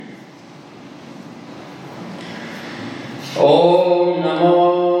Om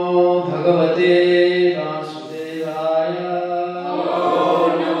Namo Bhagavate Vasudevaya.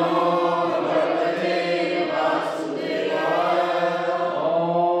 Om Namo Bhagavate Vasudevaya.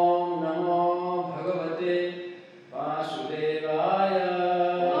 Om Namo Bhagavate Vasudevaya.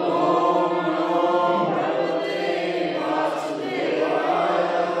 Om Namo Bhagavate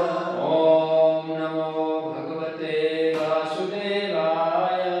Vasudevaya. Om Namo Bhagavate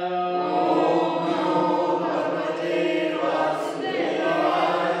Vasudevaya.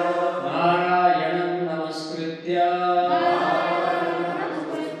 Narayanam Namaskritya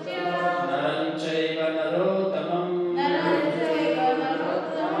Naram Chaiva Narottamam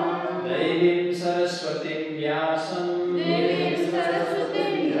Devim Saraswatim Vyasam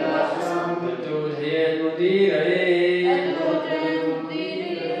Tato Jayamudiraye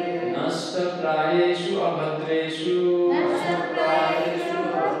Nasta Prayeshu Abhadreshu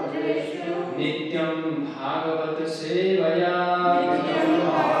Nityam Bhagavata Sevaya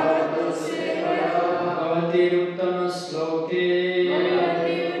Bhagavati Uttama Sloke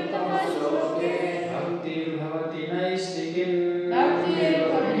Bhaktir Bhavati Naistikim.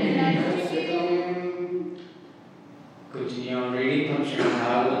 Continue on reading from Srimad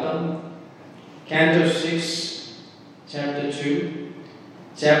Bhagavatam, Canto 6, Chapter 2.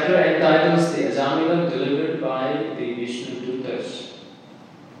 Chapter entitles the Ajamila delivered by the Vishnu Dutas.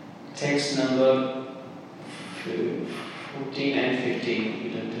 Text number 14 and 15 we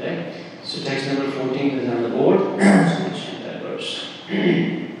learned today. So text number 14 is on the board. So we'll chant that verse.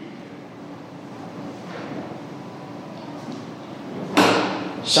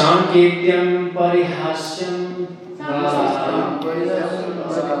 Sanketyam parihasyam va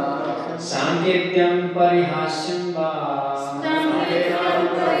Sanketyam parihasyam va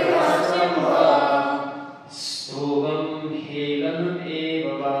Stovam helanam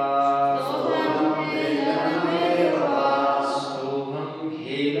eva va Stovam helana eva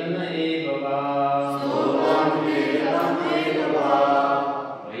va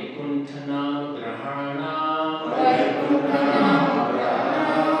Vaikunthanam grahanam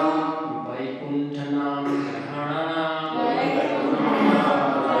Vaikunthanam grahanam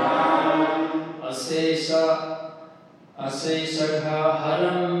Asesagha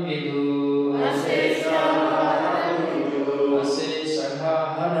haram vidu Asesagha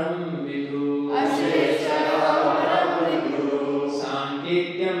haram vidu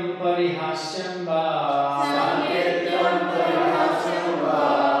Sanketyam parihasyam va Sanketyam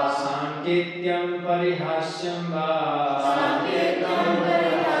parihasyam va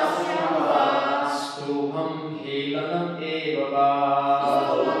Stoham helanam eva va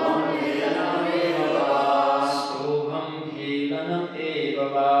Stoham helanam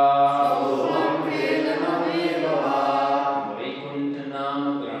eva va Vaikunthanam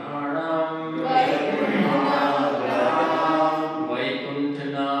grahanam Vaikunthanam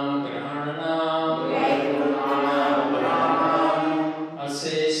grahanam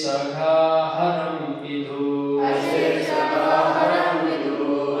Asesagha haram vidhu Asesagha haram vidhu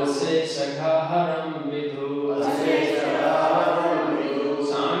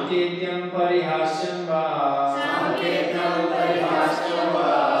Sanketyam parihasyam va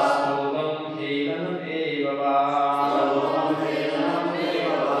Stovam helanam eva va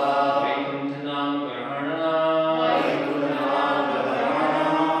Vaikunthanam grahanam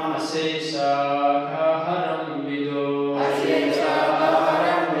Asesagha haram vidhu.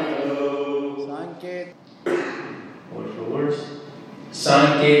 Word for words.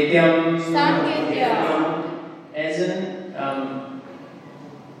 Sanketyam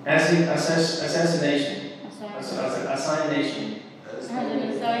as in assassination. Assignation.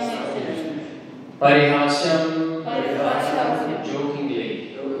 Parihasyam jokingly.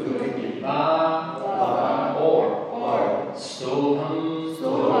 Va or Stoham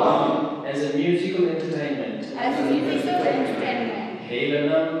as a musical entertainment.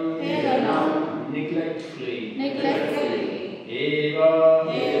 Helanam neglectfully.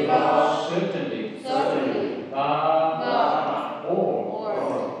 Eva certainly. Va or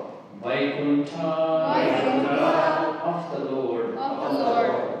Vaikuntha of the Lord.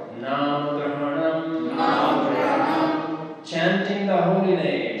 Nam Grahanam chanting the holy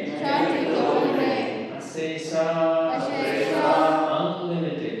name. Asesa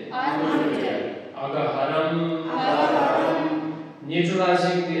unlimited. Agaharam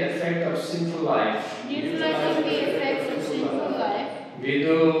neutralizing the effect of sinful life.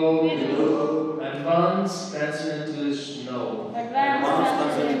 Vidu advanced transcendentalists know.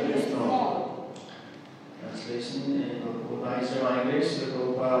 Translation in Prabhupada English,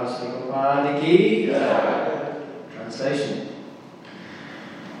 Prabhupada ki. Translation.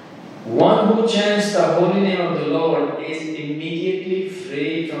 One who chants the holy name of the Lord is immediately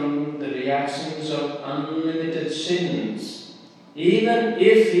free from the reactions of unlimited sins, even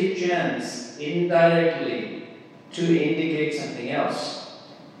if he chants indirectly to indicate something else,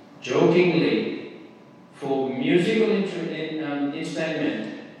 jokingly, for musical instrument,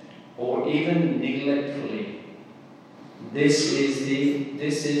 or even neglectfully. This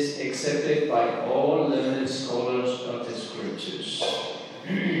is accepted by all learned scholars of the scriptures.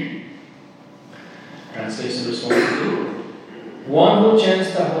 Translation responsibility. One who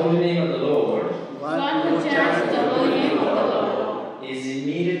chants the holy name of the Lord is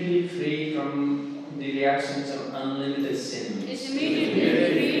immediately free from the reactions of unlimited sins.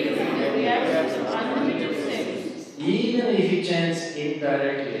 Even if he chants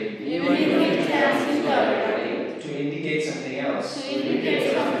indirectly, to indicate something else,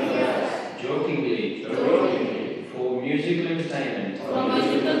 jokingly, for musical entertainment,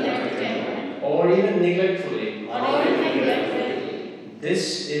 or even neglectfully.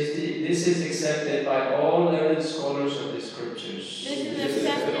 This is accepted by all learned scholars of the scriptures.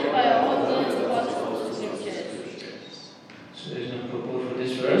 So there is no purport for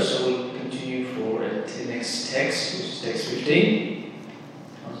this verse, so we'll continue for the next text, which is text 15.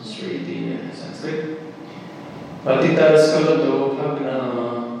 I'll just read the Sanskrit. Patitaskalado bhagna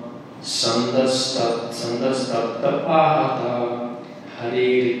sandastaptapahata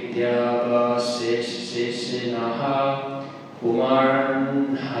hariritya seshinaha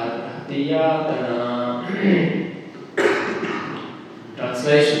kumaran hatiyatana.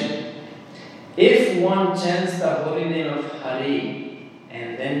 Translation. If one chants the holy name of Hari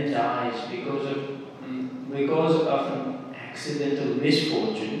and then dies because of an accidental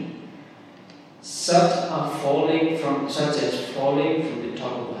misfortune, such as falling from the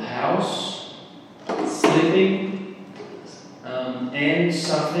top of a house, slipping, and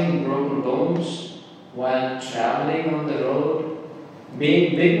suffering broken bones while traveling on the road,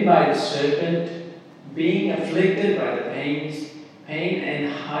 being bitten by the serpent, being afflicted by the pain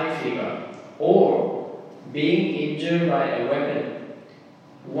and high fever, or being injured by a weapon,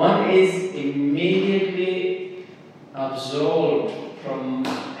 one is immediately absolved from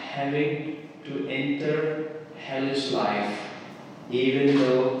having to enter hellish life, even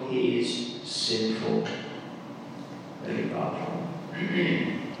though he is sinful. Very powerful.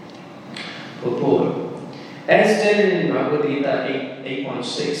 Purport. As stated in Bhagavad Gita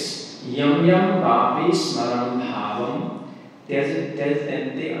 8.6, Yam yam vapi smaram bhavam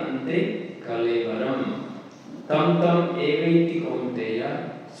tyajante ante kalevaram tam tam evaiti kaunteya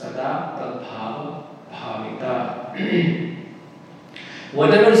sada tadbhava bhavita.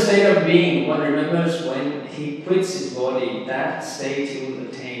 Whatever state of being one remembers when he quits his body, that state he will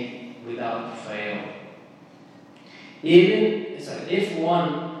attain without fail. If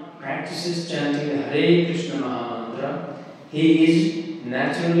one practices chanting the Hare Krishna Mahamantra, he is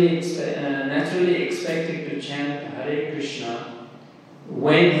naturally expected to chant Hare Krishna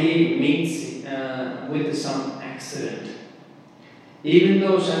when he meets with some accident. Even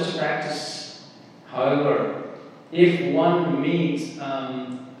though such practice, however, if one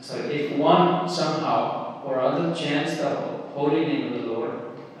somehow or other chants the holy name of the Lord,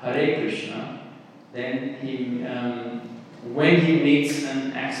 Hare Krishna, then when he meets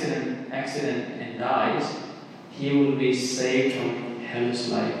an accident and dies, he will be saved from hellish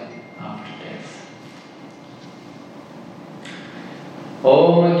life after death.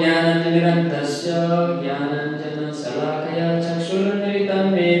 Om Jnananjanarantasya Jnananjana Salakaya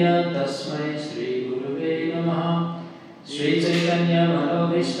Chakshurunmilitam Mena Tasmai Sri Gurave Namaha Sri Chaitanya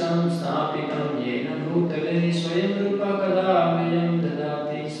Manobhishtam Sthapitam Yena Bhutale Swayam Rupa Kadamyam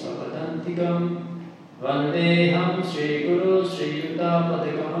Dadati Svapadantikam Vandeham Sri Guru Sri Yuta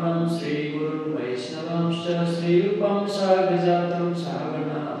Padikamanam Sri Guru Vaishnavamscha Sri Rupam Sargajatam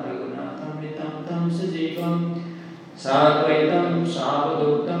Sagana Raghunatham Vitam Tam Sajivam Sadvaitam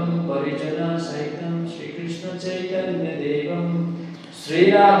Savaduktam Parijana Saitam Sri Krishna Chaitanya Devam Sri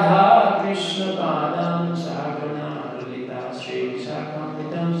Radha Krishna Padam Sagana Lalita Sri Visakam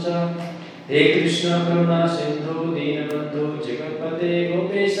Vitam Sa He Krishna Karuna Sindhu Dinabandhu Jagatpate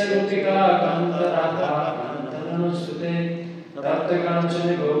Gopesha Gopika Kanta Radha Kanta Namasute Tapta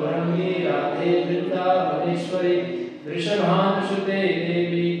Kanchana Goparangi Radhe Vrinda Vaneshwari Vrishabhan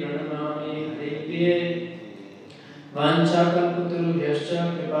Devi Pranamami Hare Priye Vanchakalputurubhyascha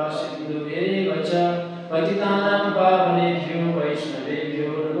Kripasindhubhye Vacha Patitanam Pavanebhyo Vaishnavebhyo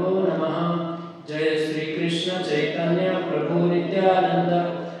Namo Namaha Jaya Sri Krishna Chaitanya Prabhu Nityananda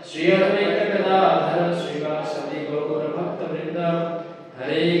Sri Advaita Gadadhara Srivasadi Gaura Bhakta Vrinda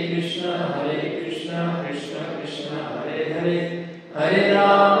Hare Krishna Krishna Krishna Hare Hare Hare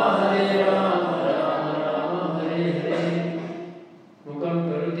Rama Hare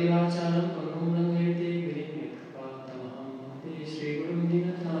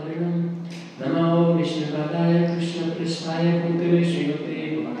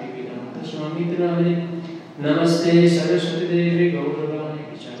Srimate Bhaktivedanta Swami Namane Namaste Saraswati Devi Gauravani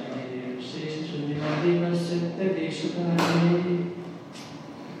Vijayane Sesha Sunyadi Vasatta Deshakane.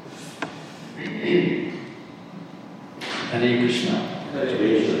 Hare Krishna. Hare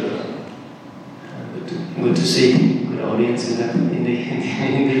Krishna. Good to see good audience in the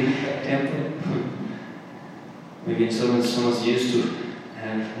temple. We've been so much used to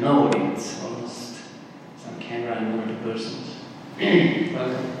have no audience, almost some camera and one or two persons.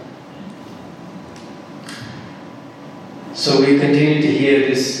 Welcome. So we continue to hear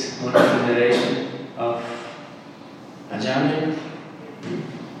this wonderful narration of Ajamila.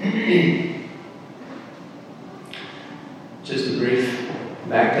 Just a brief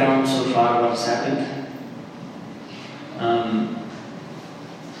background so far what's happened.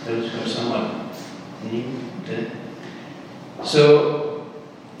 Those who are somewhat new. So,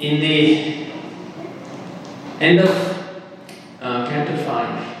 in the end of Canto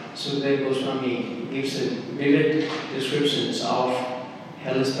 5, Sukadeva Goswami gives a vivid descriptions of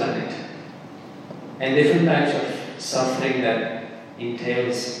Hellas planet and different types of suffering that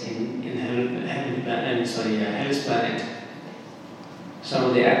entails in Hellas planet. Some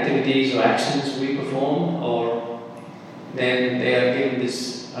of the activities or actions we perform, or then they are given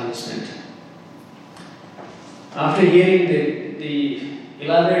this punishment. After hearing the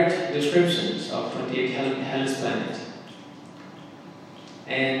elaborate descriptions of 28 Hellas planet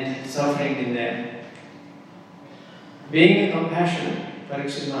and suffering in there, being a compassion,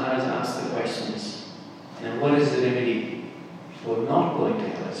 Parikshit Maharaj asked the questions, and what is the remedy for not going to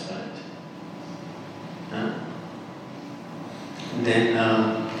Hellas planet? Then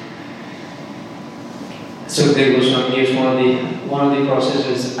Sukadeva Goswami gives one of the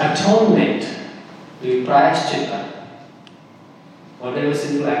processes, atonement, the prayashchitta. Whatever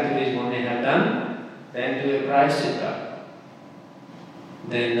sinful activities one may have done, then do a prayashchitta.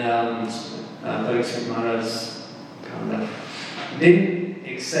 Then Parikshit Maharaj kind of didn't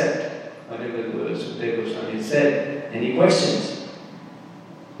accept whatever Sukadeva Goswami said, and he questions.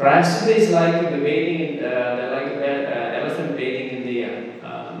 Prayashchitta is like the bathing, like an elephant bathing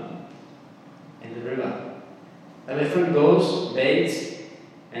in the river. Elephant goes, bathes,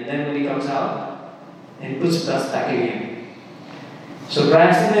 and then when he comes out, and puts dust back again. So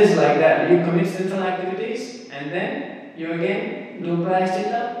prayashchitta is like that. You commit sinful activities, and then you again do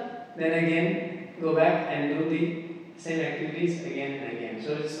prayashchitta, then again go back and do the same activities again and again.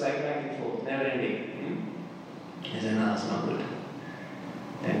 So it's like back and forth, never ending. He said, no, it's not good.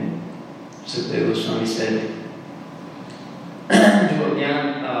 Then Sukadeva Goswami said, do again,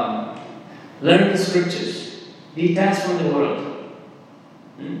 learn the scriptures, detach from the world.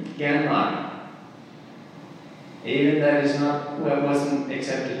 Gyanmar. Even that wasn't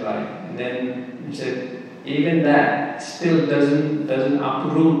accepted by. And then he said, even that still doesn't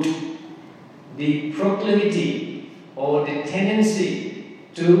uproot the proclivity or the tendency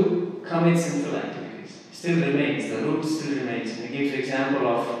to commit sinful activities. Still remains, the root still remains. And he gives the example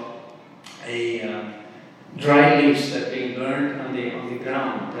of a dry leaves that being burned on the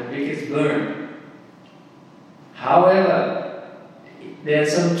ground, that wick is burned. However, there are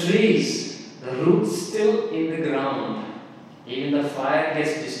some trees, the roots still in the ground. Even the fire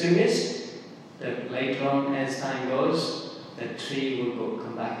gets distinguished, that later on as time goes, the tree will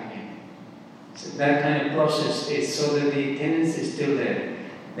come back again. So that kind of process is so that the tendency is still there.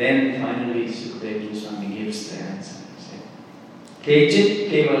 Then finally Sukadeva Goswami gives the answer. Kechit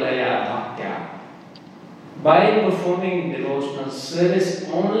kevalaya bhaktya. By performing devotional service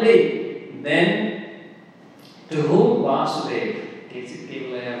only, then to whom Vasudeva, Kechit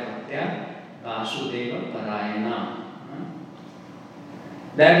kevalaya bhaktya, Vasudeva parayana.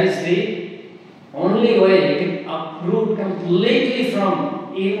 That is the only way you can uproot completely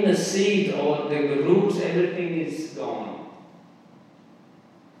from even the seed or the roots, everything is gone.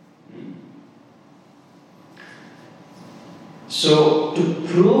 So, to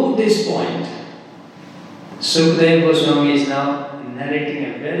prove this point, Sukadeva Goswami is now narrating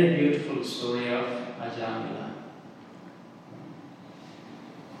a very beautiful story of Ajamila.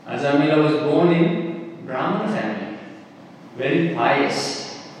 Ajamila was born in Brahmana family, very pious.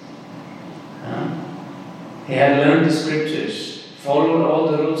 He had learned the scriptures, followed all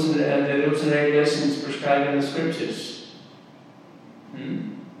the rules and regulations prescribed in the scriptures,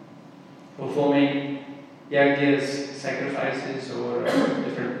 performing yagyas, sacrifices, or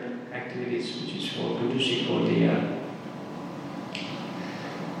different activities which is conducive for the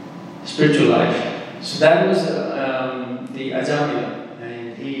spiritual life. So that was the Ajamila,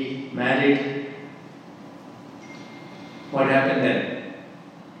 and he married. What happened then?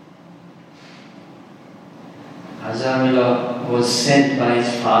 Ajamila was sent by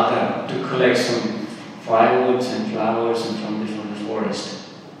his father to collect some firewoods and flowers and from the forest.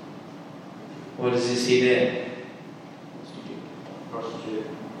 What does he see there? Prostitute.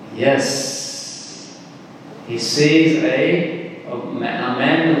 Yes. He sees a man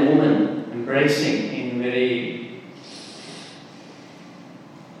and a woman embracing in very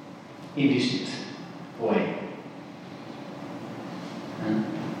indecent way.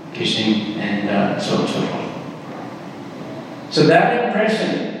 Kissing and so on and so forth. So that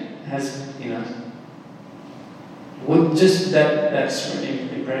impression has, with just that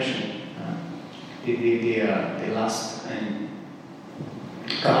impression, the lust and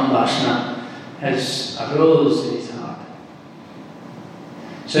Kamabhashna has arose in his heart.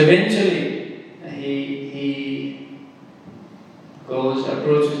 So eventually he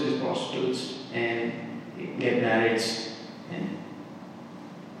approaches his prostitutes and get married.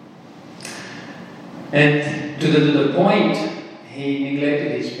 And to the point, he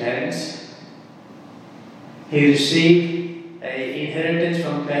neglected his parents. He received an inheritance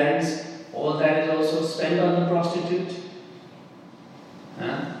from parents. All that is also spent on the prostitute.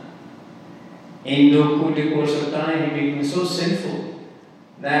 In the course of time, he became so sinful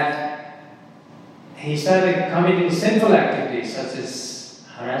that he started committing sinful activities such as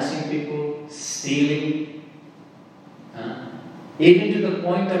harassing people, stealing, even to the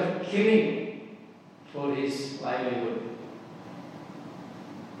point of killing for his livelihood.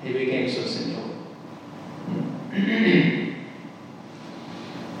 He became so sinful.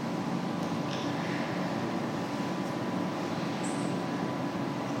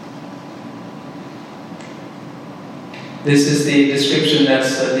 This is the description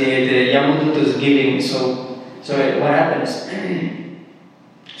that's the Yamaduta is giving. So what happens?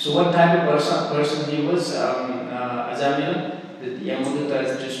 So what type of person he was? Ajamila. The Yamaduta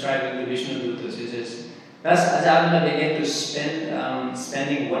is describing the Vishnudutas. He says, thus Ajamila began to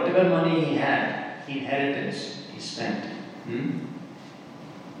spending whatever money he had, inheritance, he spent.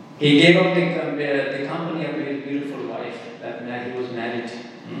 He gave up the company of his beautiful wife that he was married.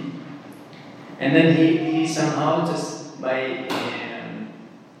 And then he somehow just by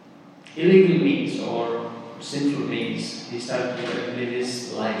illegal means or sinful means, he started to live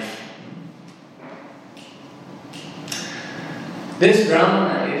his life. This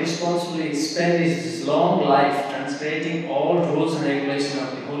Brahmana irresponsibly spent his long life transgrading all rules and regulations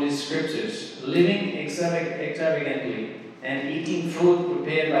of the holy scriptures, living extravagantly, and eating food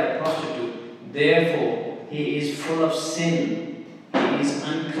prepared by a prostitute. Therefore, he is full of sin, he is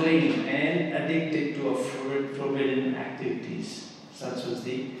unclean and addicted to forbidden activities. Such was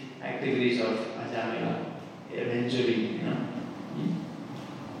the activities of Ajamila eventually.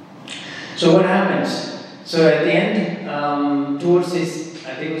 So what happens? So at the end, towards his,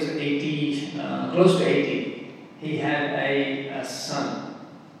 I think it was 80, close to 80, he had a son.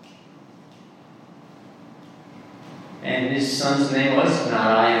 And his son's name was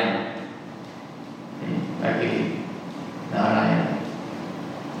Narayan. I believe. Narayan.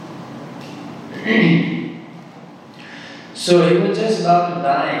 So he was just about to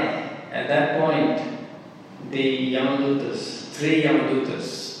die. At that point, the Yamadutas, 3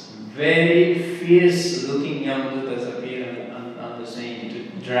 Yamadutas, very fierce looking Yamadutas appeared on the scene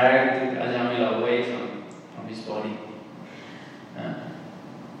to drag Ajamila away from his body.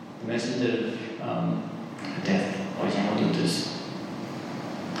 The messenger of death or Yamadutas.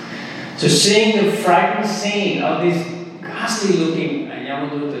 So seeing the frightened scene of these ghastly looking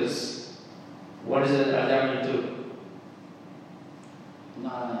Yamadutas, what does Ajamila do?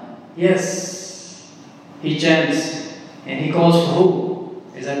 Narayan. Yes, he chants and he calls for who?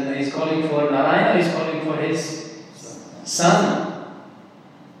 He's calling for Narayana, he's calling for his son.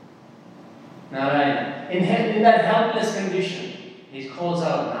 Narayana. In that helpless condition, he calls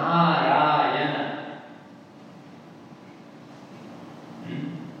out Narayana.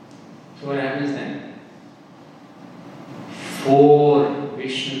 So what happens then? 4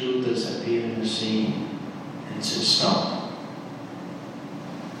 Vishnudutas appear in the scene and says, stop.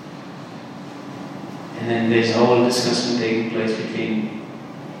 And then there's a whole discussion taking place between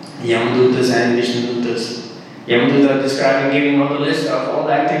Yamadutas and Vishnudutas. Yamaduta describing, giving all the list of all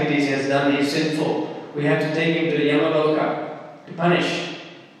the activities he has done. He is sinful. We have to take him to the Yamaloka to punish.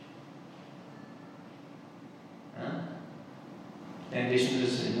 And Vishnuduta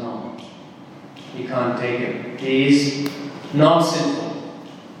says, no, you can't take him. He is not sinful.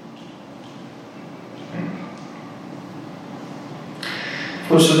 Of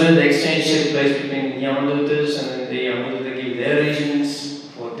course, so then the exchange takes place between Yamadutas, and then the Yamaduta give their reasons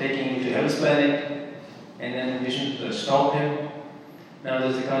for taking him to hell's planet, and then Vishnu stop him.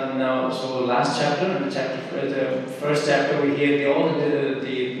 Now so last chapter, the first chapter, we hear all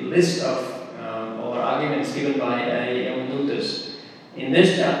the list of or arguments given by Yamaduttas. In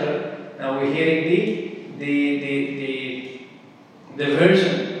this chapter, now we're hearing the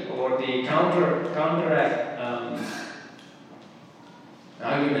version or the counteract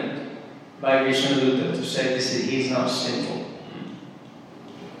argument by Vishnudutta to say he is not sinful.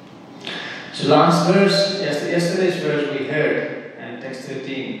 So last verse, yesterday's verse we heard, and text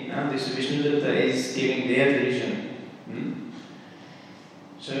 13. Now this Vishnudutta is giving their vision.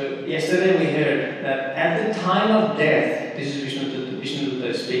 So yesterday we heard that at the time of death, this is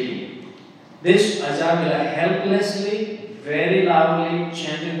Vishnudutta speaking. This Ajamila helplessly, very loudly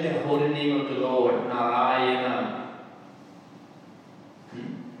chanted the holy name of the Lord, Narayana.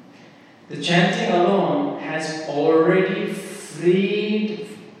 The chanting alone has already freed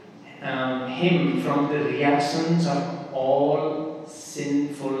him from the reactions of all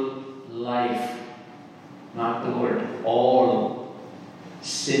sinful life. Not the word, all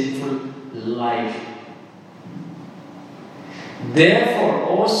sinful life. Therefore,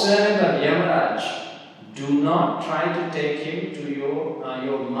 O servant of Yamaraj, do not try to take him to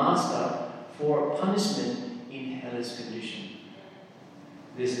your master for punishment in hellish condition.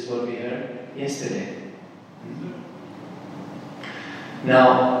 This is what we heard yesterday.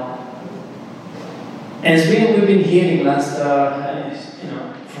 Now, as we've been hearing last,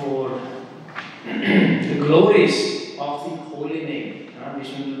 for the glories of the holy name,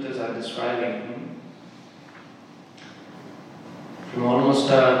 Vishnuduttas are describing. From almost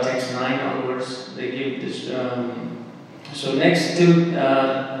text 9 onwards, they give this. So next to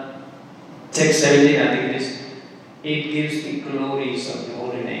text 17, I think it is. It gives the glories of the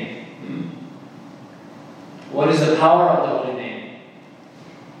holy name. What is the power of the holy name?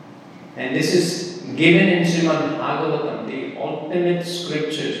 And this is given in Srimad Bhagavatam, the ultimate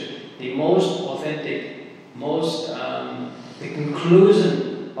scriptures, the most authentic, the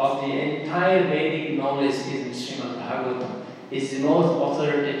conclusion of the entire Vedic knowledge is in Srimad Bhagavatam. It's the most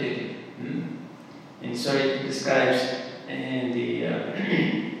authoritative. And so it describes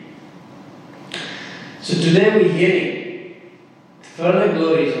So today we're hearing further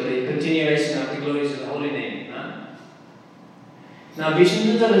glories of the continuation of the glories of the holy name. Now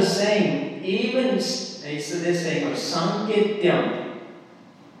Vishnudutta is saying, they're saying of Sanketyam,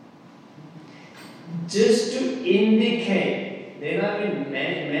 just to indicate, they're not even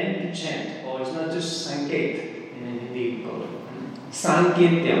meant to chant, or it's not just Sanket in Hindi called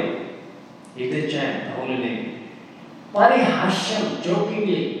Sanketyam, if they chant the holy name. Parihashyam,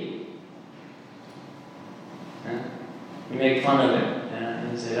 jokingly. You make fun of it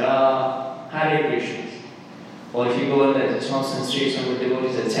and say, Hare Krishna. Or if you go in the Swanson street, some of the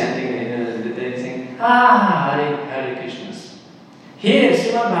devotees are chanting and they're saying, Hare Krishna. Here,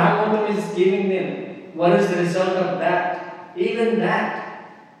 Srimad Bhagavatam is giving them what is the result of that. Even that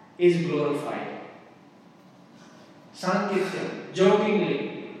is glorified. Sankirtan,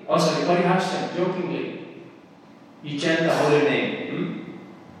 jokingly, Parihashyam, jokingly, you chant the holy name.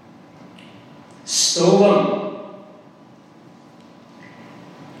 Stovam,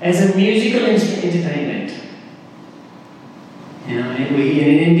 as a musical entertainment. In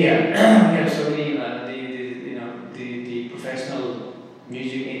India, we have so many the professional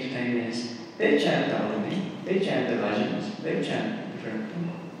music entertainers. They chant the holy name. They chant the bhajans. They chant different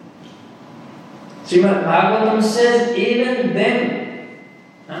things. Srimad Bhagavatam says even them,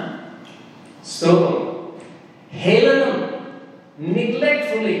 stovam, helanam,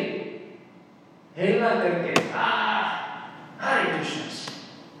 neglectfully, helana karke, Hare Krishna.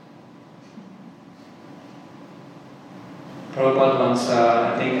 Prabhupada once,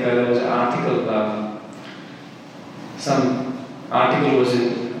 I think there was an article, some article was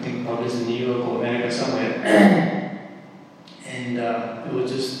published in New York or America somewhere, and it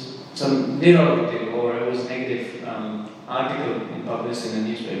was just some derogatory or it was negative article published in the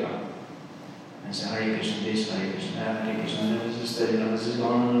newspaper. And said Hare Krishna this, Hare Krishna that, Hare Krishna, and it was just this is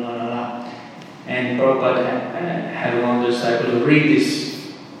la. And Prabhupada had one disciple to read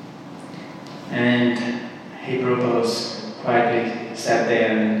this, and Prabhupada was quietly sat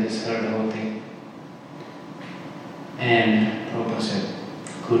there and just heard the whole thing. And Prabhupada said,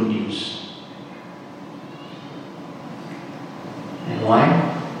 good news. And why?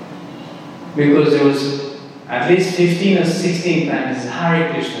 Because there was at least 15 or 16 times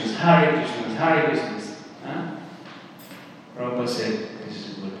Hare Krishnas, Hare Krishnas, Hare Krishnas. Prabhupada said, this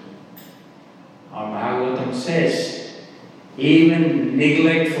is good. Our Bhagavatam says, even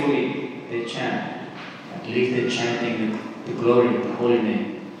neglectfully they chant. At least they're chanting the glory of the holy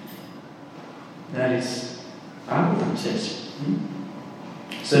name. That is, Bhagavatam says.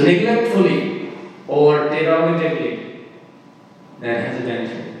 So neglectfully or derogatively, that has a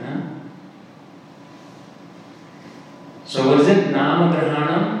benefit. Huh? So what is it?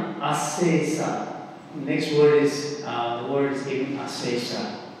 Namagrahanam asesa. Next word is, the word is given asesa.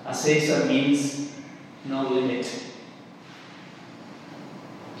 Asesa means no limit.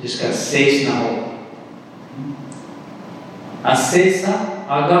 जिसका शेष ना हो. Asesa,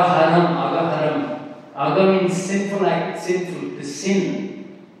 agaharam. Aga means sinful act, sinful, the sin.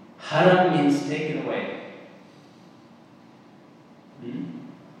 Haram means taken away.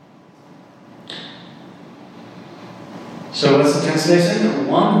 So what's the translation?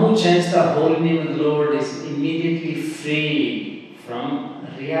 One who chants the holy name of the Lord is immediately free from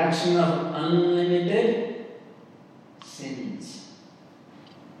reaction of unlimited sins.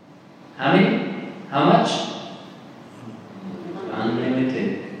 How many? How much? Unlimited.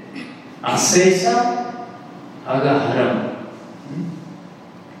 Asesa agaharam.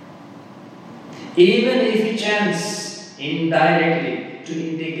 Even if he chants indirectly to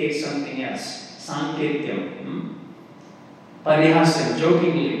indicate something else, sanketyam, parihasam,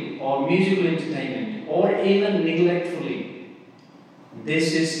 jokingly, or musical entertainment, or even neglectfully,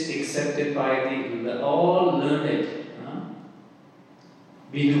 this is accepted by the all learned,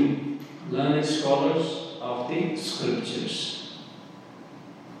 vidu, learned scholars of the scriptures.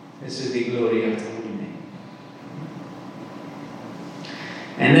 This is the glory of the holy name.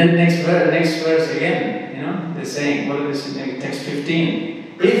 And then next verse again, they're saying, what is this in text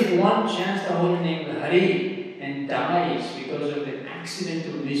 15? If one chants the holy name of Hari and dies because of the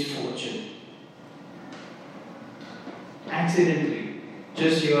accidental misfortune, accidentally,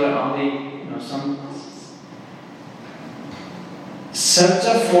 just you are on the, such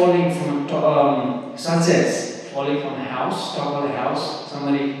a falling from, such as falling from a house, top of the house,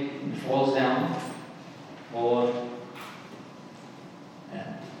 somebody falls down, or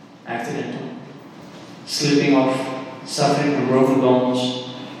accidental, slipping off, suffering from broken bones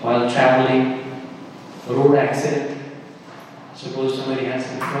while traveling, road accident. Suppose somebody has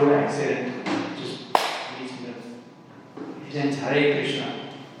a road accident, just meets he chants Hare Krishna.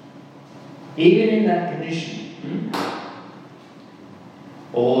 Even in that condition,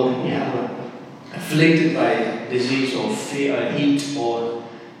 or afflicted by disease or fear, heat or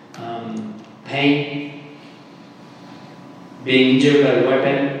pain, being injured by a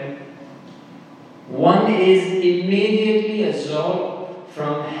weapon, one is immediately absolved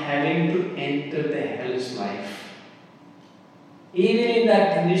from having to enter the hellish life. Even in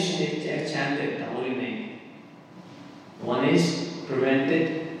that condition, if chanted the holy name, one is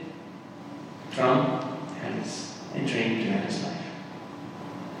prevented from entering into hellish life.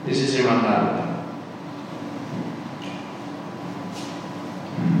 This is Srimad Bhagavatam.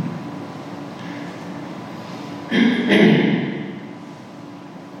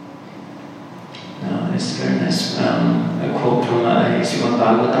 Now, this is very nice. A quote from Srimad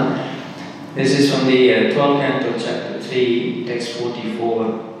Bhagavatam. This is from the 12th canto, chapter 3, text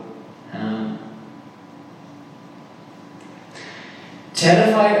 44.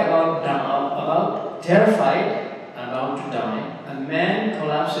 Terrified about to die, a man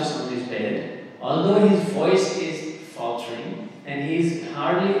collapses on his bed. Although his voice is faltering and he is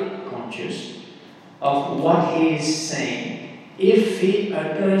hardly conscious of what he is saying, if he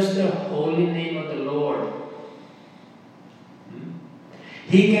utters the holy name of the Lord,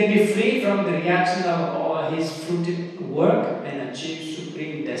 he can be free from the reaction of all his fruited work and achieve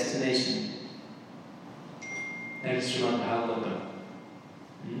supreme destination. That is Srimad Bhagavatam.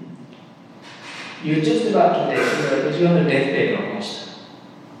 You're just about to die, but you're on the deathbed almost.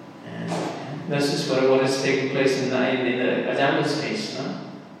 And this is what is taking place in the Ajamila's case.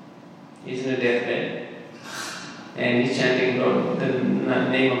 He's in a deathbed, and he's chanting the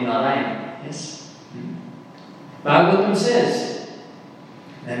name of Narayan. Yes. Bhagavatam says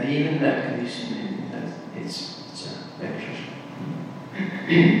that even in that condition, it's a better.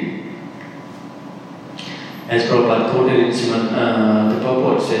 As Prabhupada quoted in the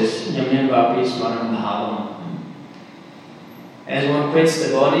purport says, Yamyam Vapi Smaram Bhavam. As one quits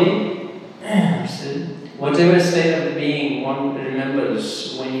the body, whatever state of being one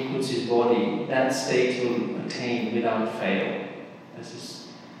remembers when he quits his body, that state will attain without fail. This is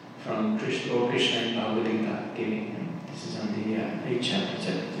from Krishna and Bhagavad Gita giving. This is on the 8th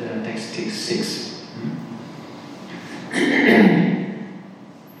chapter, text 6.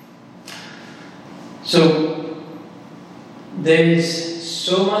 So, there is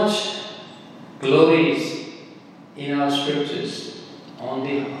so much glories in our scriptures on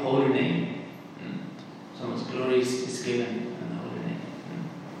the holy name. So much glory is given on the holy name.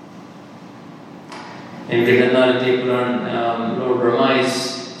 In Brihadaranyaka Puran, Lord Brahma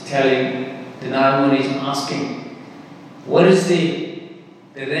is telling, the Narmani is asking, what is the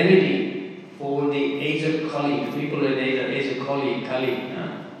remedy for the age of Kali, people in the age of Kali,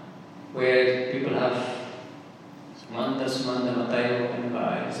 where people have Manda, Matayo, and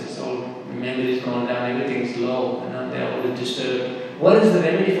it's all memory is gone down, everything is low, and they are all disturbed. What is the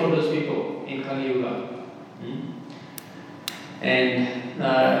remedy for those people in Kali Yuga? And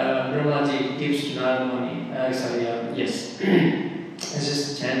Brahmaji gives to Narmani, yes, it's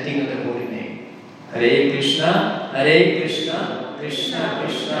just chanting of the holy name. Hare Krishna, Krishna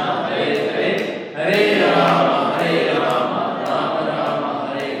Krishna, Hare Hare, Hare Rama, Rama Rama,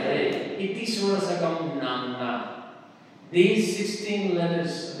 Hare Hare. Iti Surasakam Namna. These 16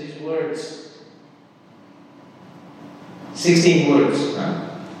 letters, these words, 16 words.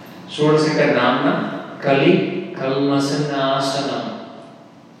 Surasaka Namna, Kali, Kalmasanasanam.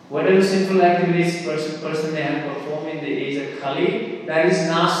 Whatever sinful activities person may have performed in the age of Kali, that is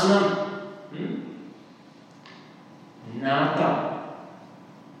Nasanam. Nata,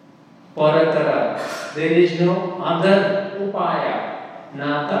 Paratara. There is no other upaya.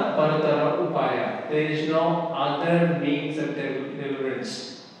 Nata, Paratara, upaya. There is no other means of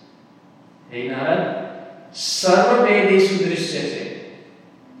deliverance. Hey Narad, Sarva Vedeshu Drishyate.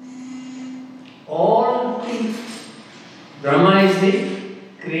 All Brahma is the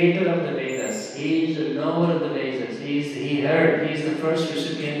creator of the Vedas. He is the knower of the Vedas. He is the first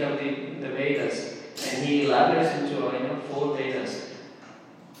recipient of the Vedas. And he elaborates into 4 Vedas.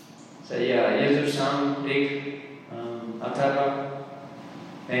 So Yajur, Sam, Rig, Atharva,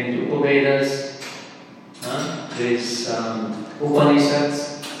 and Upavedas. There is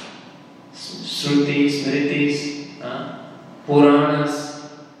Upanishads, Shrutis, Smritis, Puranas,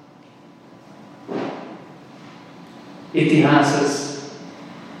 Itihasas.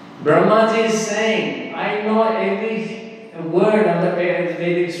 Brahmaji is saying, I know every word of the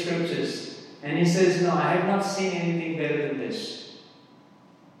Vedic scriptures. And he says, no, I have not seen anything better than this.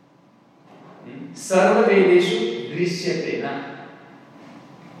 Sarva Vedeshu Drishyate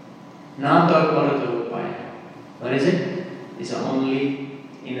na Tarparatharupaya. What is it? It's only,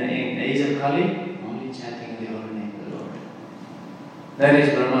 in the age of Kali, only chanting the holy name of the Lord. That is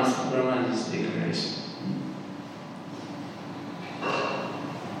Brahmaji's declaration.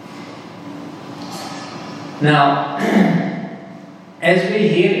 Now, as we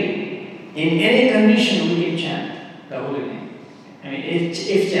hear, in any condition we can chant the holy name. I mean,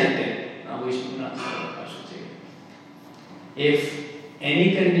 if chanted, we should not say, I should say. If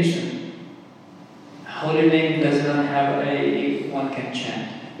any condition, holy name does not have one can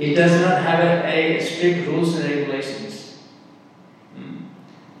chant. It does not have a strict rules and regulations.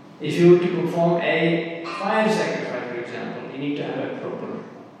 If you were to perform a fire sacrifice, for example, you need to have a proper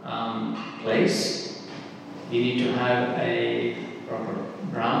place. You need to have a proper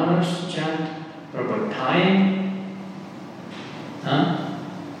brahmanas to chant, proper time.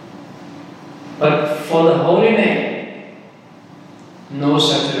 But for the holy name, no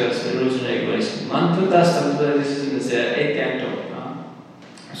such rules and regulations. Mantratas tantra, this is in the 8th canto.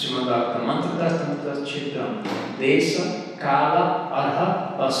 Srimad Bhagavatam. Mantratas tantra chitram. Desa, kala, arha,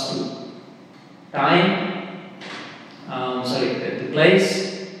 vastu. Time, the place,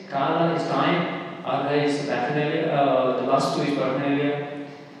 kala is time, arha is paraphernalia, the vastu is paraphernalia.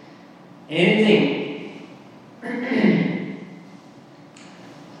 Anything.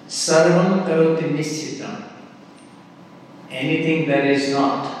 Sarvam karoti nischitam. Anything that is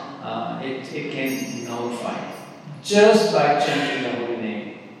not, it can nullify. Just by chanting the holy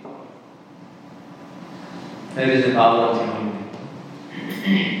name. That is the power of the holy name.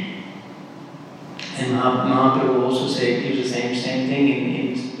 And Mahaprabhu also gives the same thing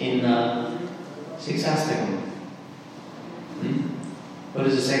in Siksastakam. What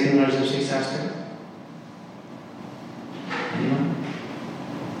is the second verse of Siksastakam? Anyone?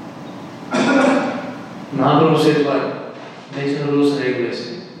 Mahaprabhu says what? There is no rules and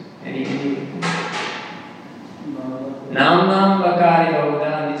regulations. Any? Nam Vakari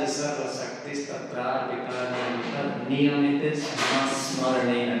Bhavada Nija Sarva Saktis Tatra Vikara Niyamitis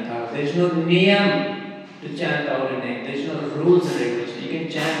Smaranena. There is no niyam to chant the holy name. There is no rules and regulations. You can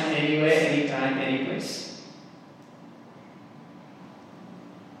chant anywhere, anytime, any place.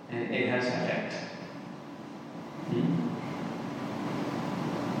 And it has effect.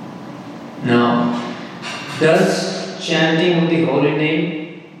 Now, does chanting of the holy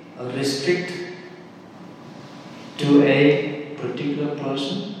name restrict to a particular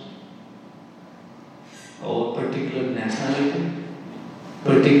person or particular nationality,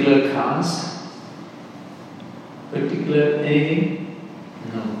 particular caste, particular anything?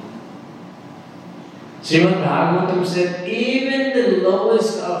 No. Srimad Bhagavatam said, even the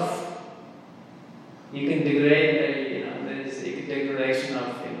lowest of, you can degrade, there is a degradation of,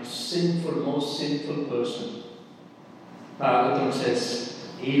 most sinful person. Bhagavatam says,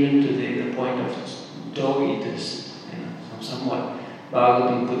 even to the point of dog eaters, somewhat.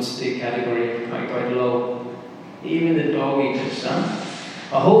 Bhagavatam puts the category quite low. Even the dog eaters,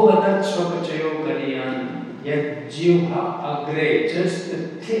 Aho vadat swapachayo kariyan yat jivha agre, just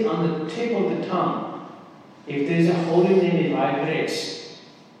on the tip of the tongue. If there is a holy name, it vibrates.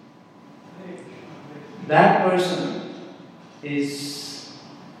 That person is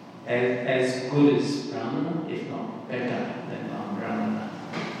as good as Brahmana, if not better than Brahmana.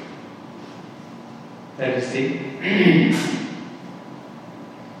 That is the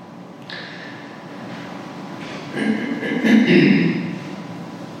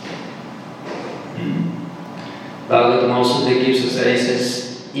Bhagavatam also gives us, he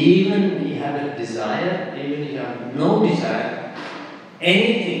says, even you have a desire, even if you have no desire,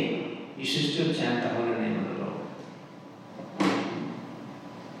 anything, you should still chant the holy name of the Lord.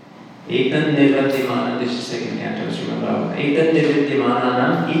 Etan nirvatimana, this is second canto of Srimad Bhagavatam. Etan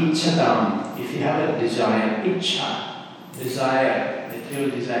nirvatimananam ichchatam. If you have a desire, ichcha, desire, material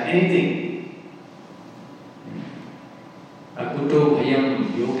desire, anything. Akuto bhayam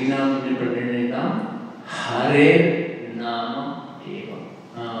yoginam nirvanirdam hare nama eva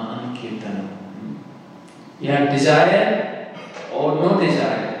ankirtanam. You have desire or no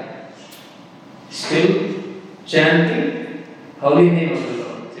desire, still chanting holy name of the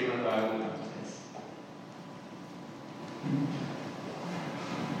Lord. Srimad Bhagavatam says.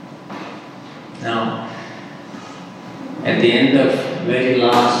 Now, at the end of very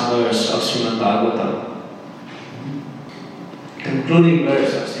last verse of Srimad Bhagavatam, concluding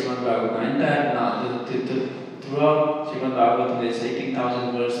verse of Srimad Bhagavatam, throughout Srimad Bhagavatam there is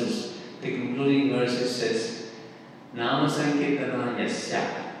 18,000 verses. The concluding verse says, Nama Sankirtana Yasya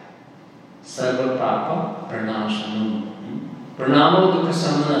Sarva Papa Pranashanam Pranamo Dukha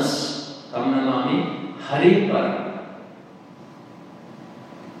Samanas Tam Namami Hari Param.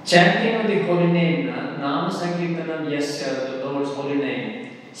 Chanting of the holy name, Nama Sankirtanam Yasya, the Lord's holy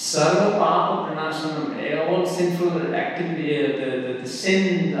name, Sarva Papa Pranashanam, all sinful activity, the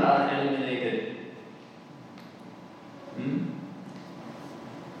sins are eliminated.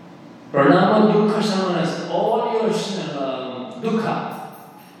 Pranama Dukha Samanas, all your dukkha,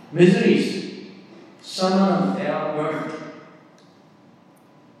 miseries, samanam, they are burnt.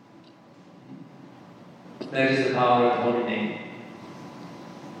 That is the power of the holy name.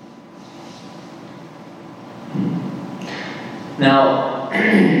 Now,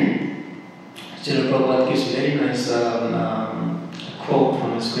 Srila Prabhupada gives a very nice quote from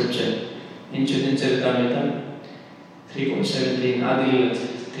the scripture in Charitamrita 3.17, Adi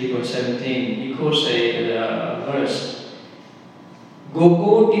 3.17. He quotes a verse,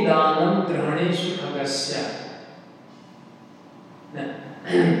 Gokoti danam grahaneshu khagasya.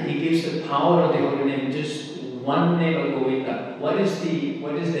 He gives the power of the holy name, just one name of Govinda. What is the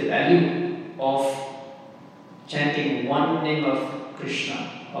value of chanting one name of Krishna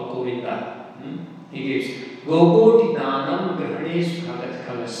or Govinda? He gives Gokoti danam grahaneshu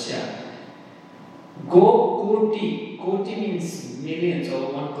khagasya. Go koti means millions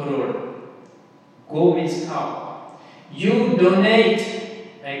or 1 crore. Go means cow. You donate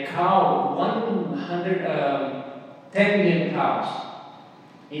a cow, 10 million cows.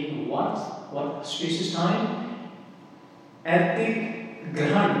 In what species time? At the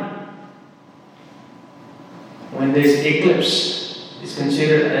Grahan. When there is eclipse, it's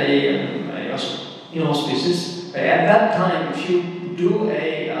considered a inauspicious. But at that time, if you do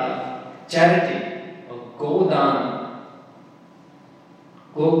a charity, Godan,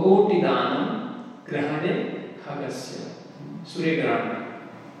 Gokoti danam grahane khagasya. Surya Grahana.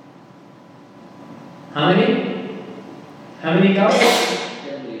 How many cows?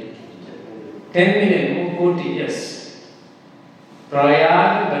 10 million. Gokoti, yes.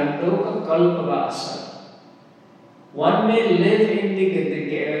 Prayag Gandoka Kalpavasa. One may live in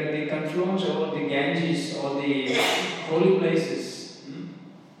the confluence or the Ganges or the holy places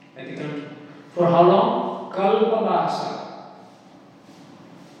at the country. For how long? Kalpavasa.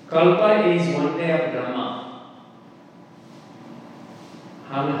 Kalpa is 1 day of Brahma.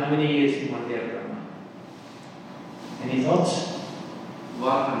 How many years in 1 day of Brahma? Any thoughts?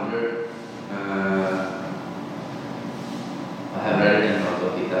 100. I have read it in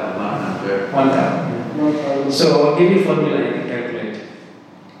Bhagavad Gita. 100. 1,000. So I'll give you a formula you can calculate.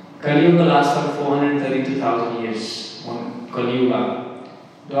 Kali Yuga lasts for 432,000 years. Kali Yuga.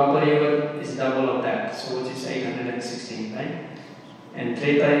 Dwapara Yuga is double of that, so which is 816, right? And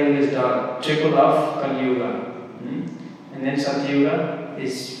Treta Yuga is the triple of Kali Yuga. And then Satyuga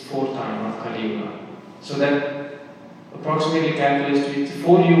is 4th time of Kali Yuga. So that approximately calculates to be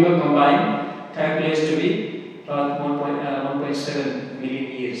 4 Yuga combined, calculates to be about 1.7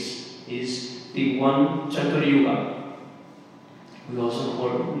 million years is the one Chatur Yuga. We also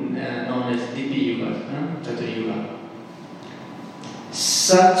call known as Dipi Yuga, Chatur Yuga.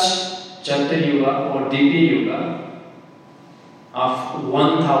 Such Chatur Yuga or Dipi Yuga of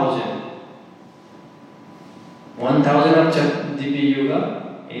 1000. 1000 of Dipi Yuga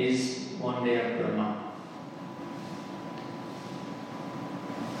is 1 day of Brahma.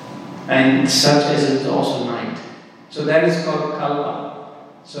 And such as it is also night. So that is called Kalpa.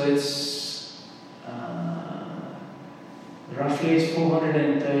 So it's roughly it's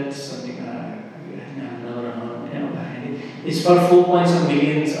 430 something. It's for 4 points of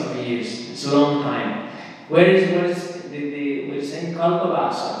millions of years. It's a long time. We're saying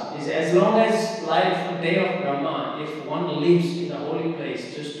Kalpavasa is as long as life, a day of Brahma, if one lives in a holy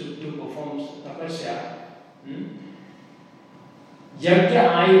place just to perform tapasya. Yajna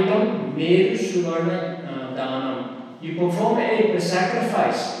ayutam meru suvarna danam. You perform a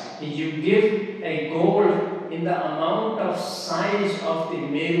sacrifice. You give a gold in the amount of size of the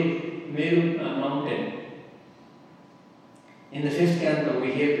Meru mountain. In the 5th canto,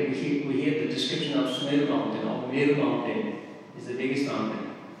 we hear the description of Sumeru mountain or Meru mountain is the biggest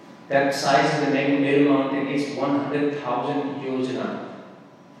mountain. That size of the Meru mountain is 100,000 yojana.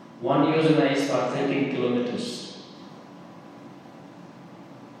 1 yojana is about 13 kilometers.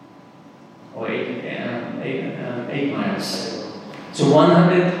 Or 8 miles. So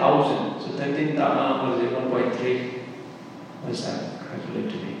 100,000. So 13,000, what is it, 1.3? What is that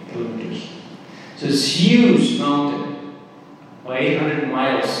calculated to be? Kilometers. So it's a huge mountain. Or 800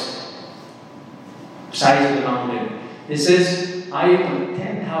 miles. Size of the mountain. It says, Ayutam,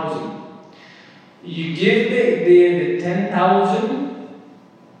 10,000. You give the 10,000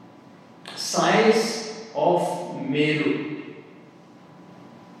 size of Meru.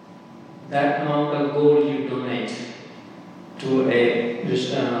 That amount of gold you donate to a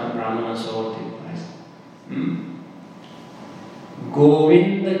Brahmana or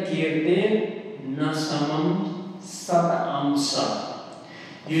Govinda Kirte Nasamam Satamsa.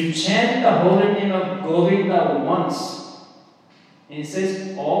 You chant the holy name of Govinda once. And it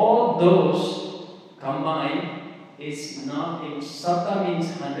says all those combined is not in Sata means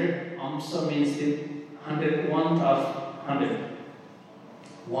 100, Amsa means the 100th of 100.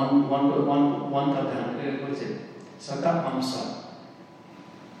 One of the 100, what is it? Sata Amsa.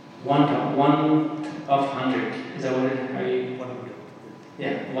 One of 100. Is that what it is? 100.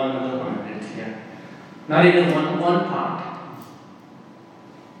 Yeah, 1 of the 100. Yeah. Not even one part.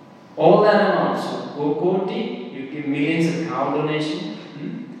 All that amount. So, Gokoti, you give millions of cow donation.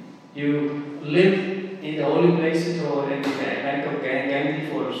 You live in the holy places or in the bank of Gandhi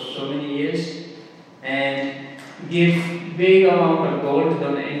for so many years and give big amount of gold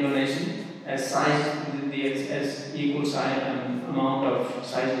in donation as size as equal size amount of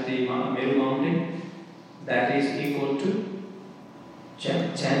size of the Meru mountain. That is equal to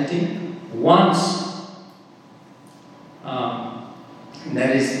chanting once.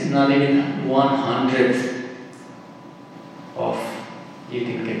 That is not even 1/100 of you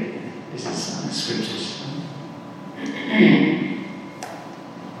can get. This is scriptures.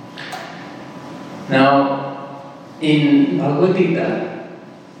 Now, in Bhagavad Gita,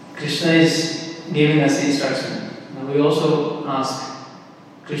 Krishna is giving us instruction. Now we also ask,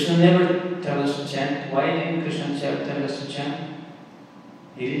 Krishna never tell us to chant. Why didn't Krishna tell us to chant?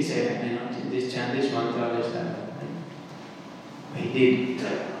 He didn't say that, this chant, this mantra, this that. He did.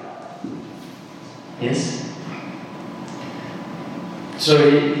 Yes? So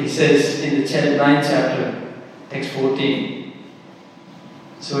he says in the 9th chapter, text 14.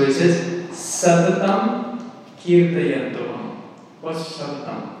 So he says, Satatam Kirtayanto. What's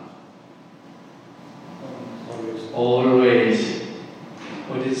Satatam? Always.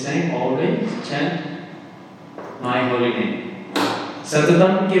 What is it saying? Always chant my holy name.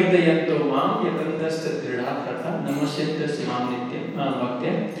 Satatam Kirtayanto Mam Yatantasta Dridha Pratha Namasyantasya Mam Nityam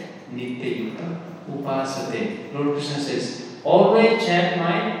Bhaktya Nitya Yukta Upasate. Lord Krishna says, always chant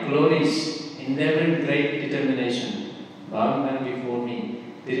my glories, endeavoring great determination. Bhagavan before me.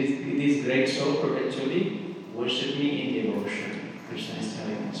 It is great soul perpetually worship me in devotion. Krishna is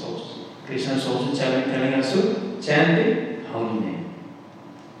telling us also. Krishna is also telling us to chant the holy name.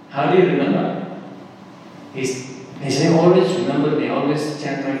 How do you remember? He's saying, always remember me, always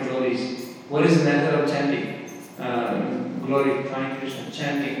chant my glories. What is the method of chanting? Glorifying Krishna,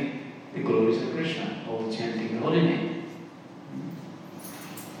 chanting the glories of Krishna, or chanting the holy name.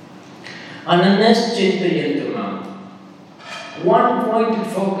 Ananyas Chintayantu Mam. One pointed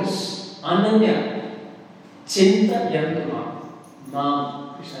focus. Ananya Chintayantu Mam.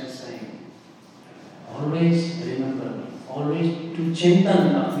 Mam, Krishna is saying, always remember me. Always to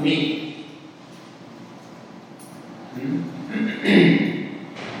chintan of me.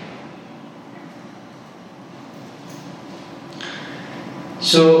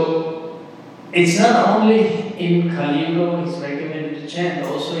 So, it's not only in Kali Yuga it's recommended to chant,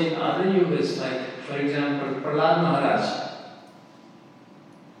 also in other yugas, like, for example, Prahlad Maharaj.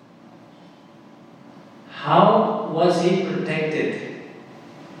 How was he protected?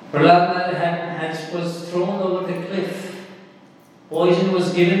 Prahlad Maharaj was thrown over the cliff. Poison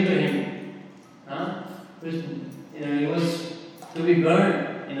was given to him. He was to be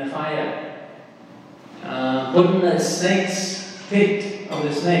burned in a fire. Put in the snake's pit of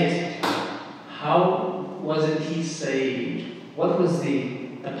the snakes. How wasn't he saved? What was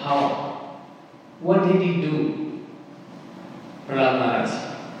the power? What did he do? Prahlad Maharaj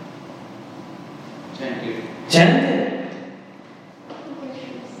chanted.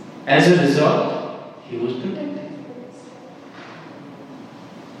 As a result, he was protected.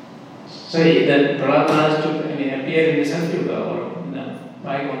 So that Prahlad Maharaj appeared in the Satyuga or in the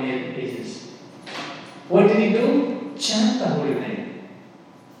bygone ages. What did he do? Chant the holy name.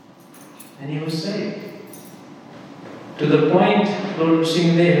 And he was saved. To the point Lord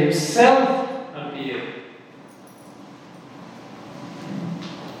Nrsimhadev himself appeared.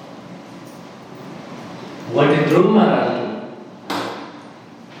 What did Dhruva Maharaj do?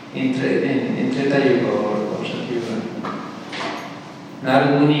 In Treta Yuga or Satyuga?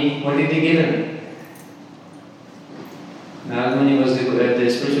 Narad Muni, what did he give him? Narad Muni was the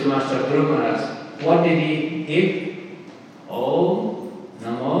spiritual master of Dhruva Maharaj. What did he give? Om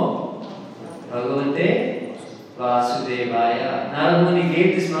Namo Bhagavate Vasudevaya. Narad Muni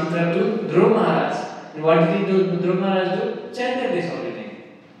gave this mantra to Dhruva Maharaj. And what did he do? Dhruva Maharaj do? Chanted this holy name.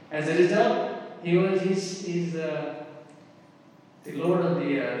 As a result, he was the Lord of the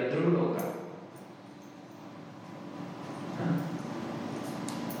Dhruva Loka.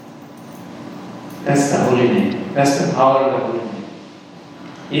 That's the holy name. That's the power of the holy name.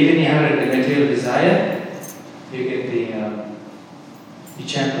 Even you have a material desire, you get you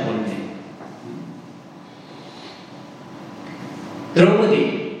chant the holy name. Draupadi,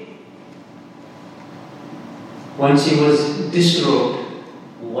 once she was disrobed,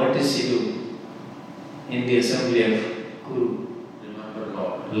 what does she do in the assembly of Guru? Remember the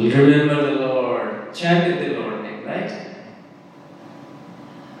Lord. Remember the Lord. Chanted the Lord name, right?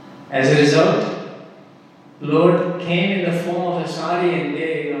 As a result, Lord came in the form of a sari and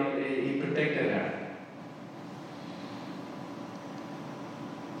he protected her.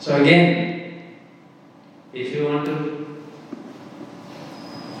 So again, if you want to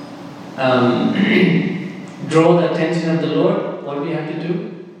draw the attention of the Lord, what do you have to do?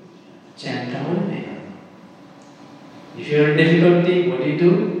 Chant the holy name. If you are in difficulty, what do?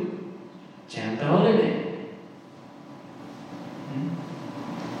 Chant the holy name.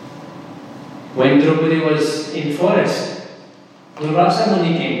 When Draupadi was in forest, Durvasa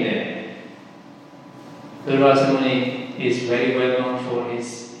Muni came there. Durvasa Muni is very well known for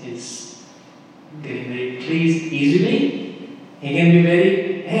his getting very pleased easily. He can be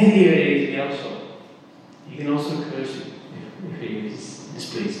very angry very easily also. He can also curse you if he is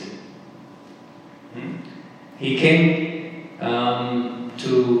displeased. He came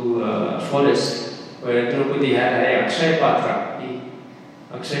to a forest where Draupadi had a Akshay Patra.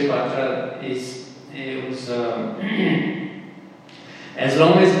 Akshay Patra as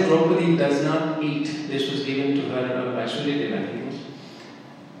long as Draupadi does not eat, this was given to her by Suryadeva,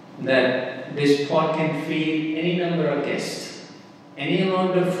 that this pot can feed any number of guests. Any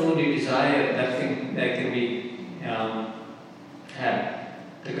amount of food you desire, that can be had.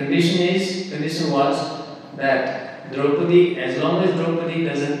 The condition was that Draupadi, as long as Draupadi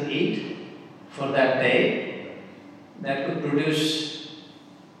doesn't eat for that day, that could produce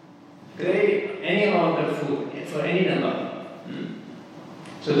any amount of food for any number.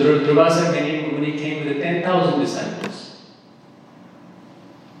 So Durvasa Muni came with 10,000 disciples.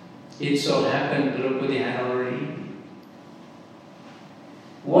 It so happened Draupadi had already eaten.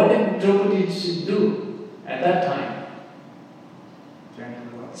 What did Draupadi do at that time?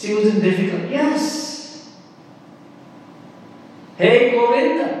 She was in difficulty. Yes! Hey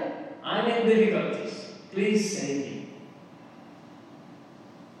Govinda, I'm in difficulties. Please save me.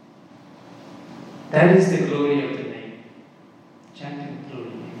 That is the glory of the name. Chanting the glory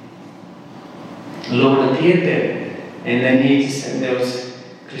name. Lord appeared there, and then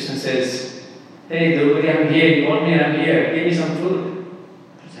Krishna says, "Hey Draupadi, I'm here. You want me? I'm here. Give me some food."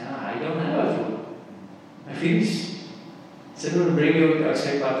 I said, "I don't have finish. Said, "No, bring your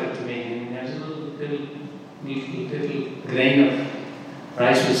Akshay Patra to me." And there's a little grain of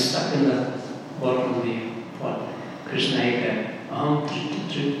rice was stuck in the bottom of the pot. Krishna ate that.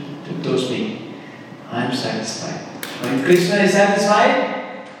 To toast me. I'm satisfied. When Krishna is satisfied,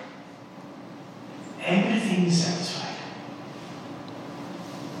 everything is satisfied.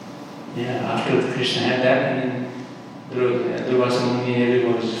 Yeah, after Krishna had that, and then Durvasa Muni,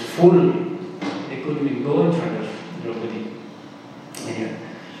 everyone was full. They couldn't even go in front of Draupadi. Anyway.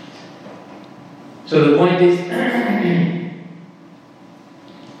 So the point is,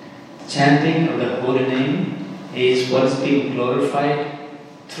 chanting of the holy name is what is being glorified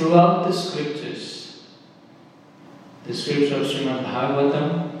throughout the scriptures. The scripture of Srimad Bhagavatam,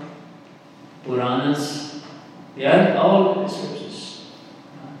 Puranas, they are all the scriptures.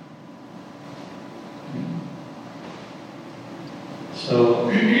 So,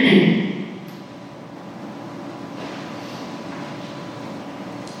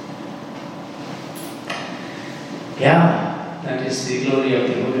 yeah, that is the glory of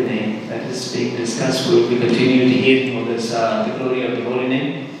the holy name that is being discussed. We will continue to hear all this, the glory of the holy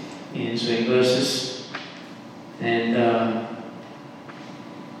name in swing verses. And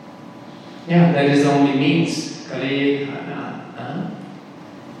yeah, that is the only means. Hare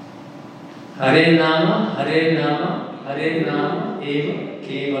Nama, Hare Nama, Hare Nama, Eva,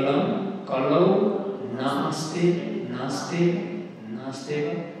 Kevalam, Kalau, Namaste, Naste,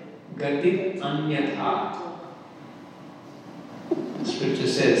 Nasteva, Gati, Anyatha. The scripture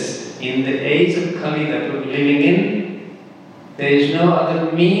says, in the age of Kali that we're living in, there is no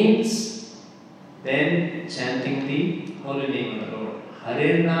other means than chanting the holy name of the Lord.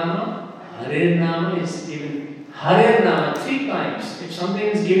 Hare Nama is even Hare Nama 3 times. If something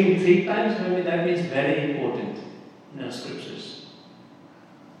is given 3 times, maybe that means very important in our scriptures.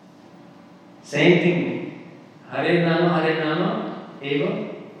 Same thing. Hare Nama, Eva,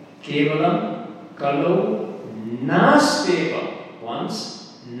 Kevalam, Kalau, Nasteva.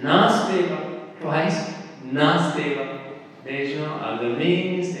 Once, Nasteva. Twice, Nasteva. There is no other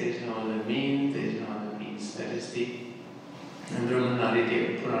means, there is no other means, there is no other means. That is the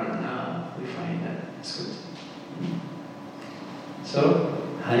Brahmanaditya Purana. We find that. That's good. So,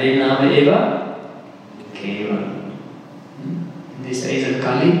 Hare Nama Eva Kevalam. In this age of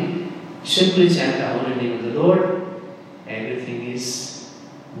Kali, simply chant the holy name of the Lord, everything is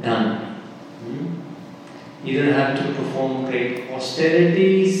done. You don't have to perform great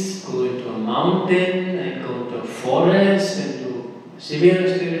austerities, go into a mountain and go to a forest and do severe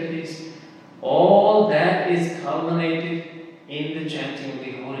austerities. All that is culminated in the chanting of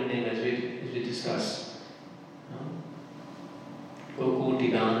the holy name as we discussed.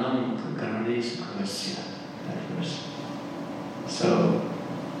 Kokoti Danam Kanadesh Kavasya. That verse. So,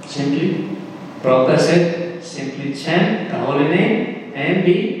 simply, Prabhupada said, simply chant the holy name and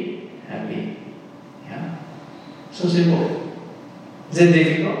be happy. Yeah? So simple. Is it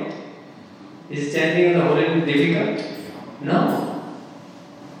difficult? Is chanting of the holy name difficult? No.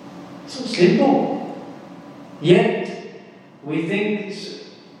 So simple. Yet, we think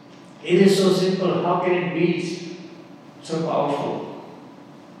it is so simple, how can it be so powerful?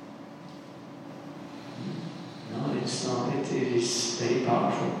 No, it's not. It is very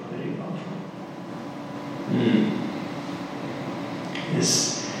powerful, very powerful. Yes.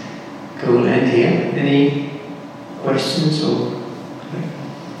 Cool. And here, any questions or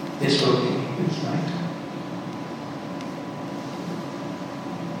this working? It's right.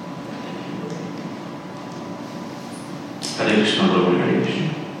 Hare Krishna, Prabhu, Hare Krishna.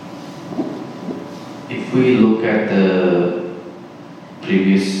 If we look at the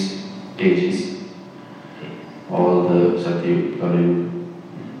previous ages, all the Satyug, Kaliyug,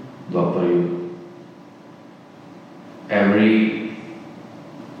 Dwapar,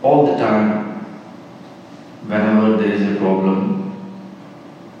 all the time, whenever there is a problem,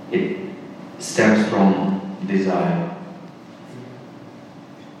 it stems from desire.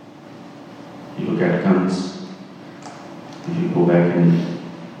 You look at Kans, if you go back in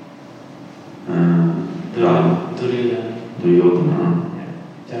Duryodhana,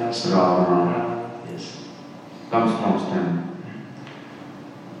 Ravana, Yes. comes from stem.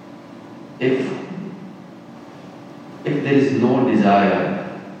 If there is no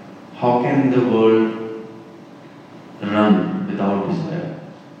desire, how can the world run without desire?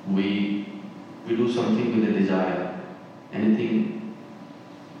 We do something with a desire. Anything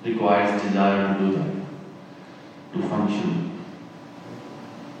requires desire to do that, to function.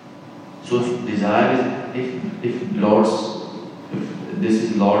 So if desire is, if this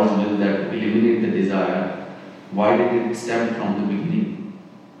is Lord's will that eliminate the desire, why did it stem from the beginning?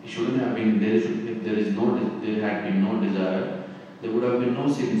 It shouldn't have been there. If there had been no desire, there would have been no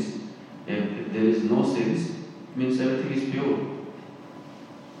sins. If there is no sins, means everything is pure.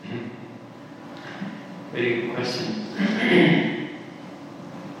 Very good question.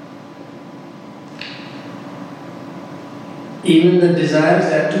 Even the desires,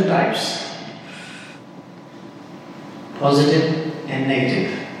 there are two types: positive and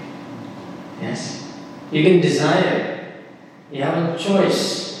negative. Yes? You can desire, you have a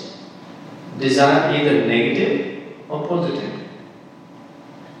choice. Desire either negative or positive.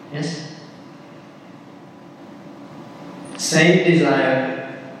 Yes? Same desire.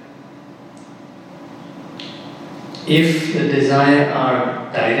 If the desire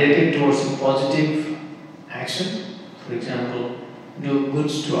are directed towards a positive action, for example, do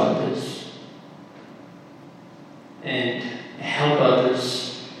goods to others and help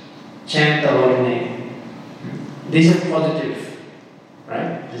others, chant the holy name. These are positive,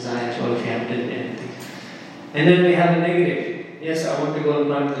 right? Desires, or if you have done anything. And then we have the negative. Yes, I want to go and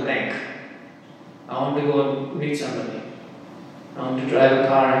run to the bank. I want to go and meet somebody. I want to drive a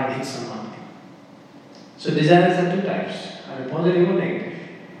car and hit someone. So desires are two types, either positive or negative.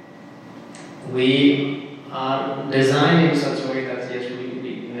 We are designed in such a way that yes,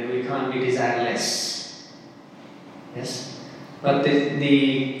 we can't be desireless. Yes, but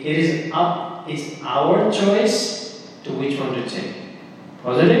it's our choice to which one to take,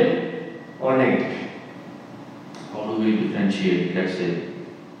 positive or negative. How do we differentiate, let's say,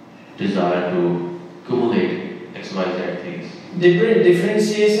 desire to accumulate X, Y, Z things?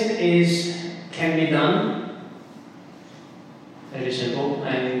 Differentiation can be done very simple,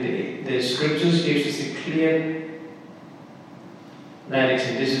 and the scriptures gives us a clear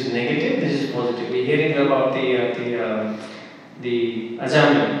direction. This is negative, this is positive. We're hearing about the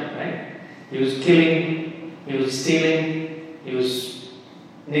Ajamil, right? He was killing, he was stealing, he was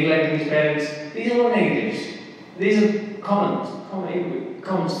neglecting his parents. These are all negatives. These are common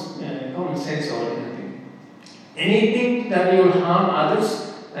sense or anything. Anything that will harm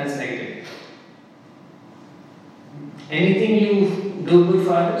others, that's negative. Anything you do good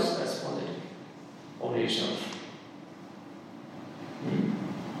for others, that's positive. Or yourself.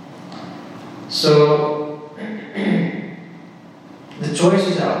 So, the choice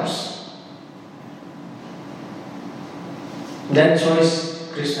is ours. That choice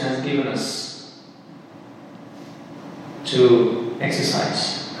Krishna has given us to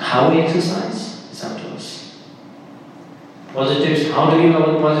exercise. How we exercise is up to us. Positives, how do we know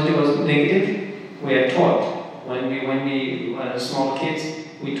what positive or negative? We are taught. When we were small kids,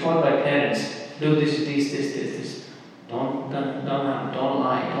 we taught by parents, do this. Don't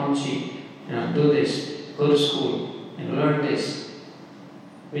lie, don't cheat. Do this, go to school, and learn this.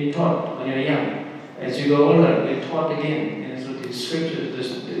 We taught when you're young. As you go older, we taught again. And through the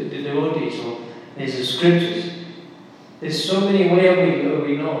scriptures, the devotees, or there's the scriptures. There's so many ways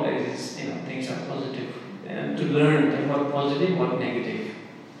we know that things are positive, and to learn what positive, what negative.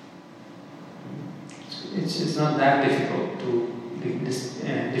 It's not that difficult to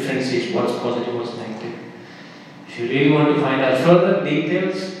differentiate what's positive, what's negative. If you really want to find out further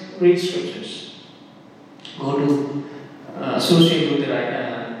details, read scriptures. Go to associate with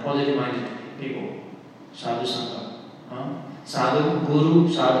the positive-minded people. Sadhu Sangha. Sadhu Guru,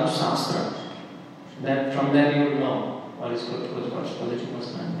 Sadhu Sastra. From that you will know what is good, what's positive,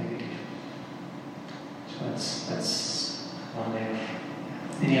 what's not negative. So that's one way of.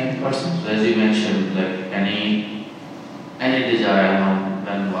 Any other questions? As you mentioned, like any desire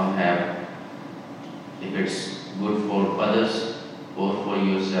when one have, if it's good for others or for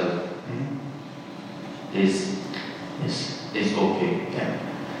yourself, is okay.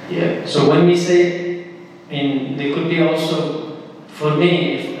 Yeah. So when we say, there could be also, for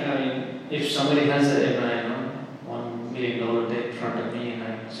me, if somebody has a $1 million debt in front of me and I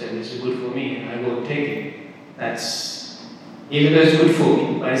say this is good for me and I go and take it, that's, even though it's good for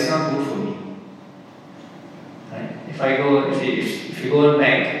me, but it's not good for me. Right? If you go to the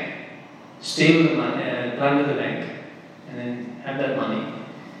bank, steal the money, plunder the bank, and then have that money,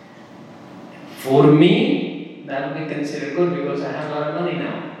 for me, that will be considered good because I have a lot of money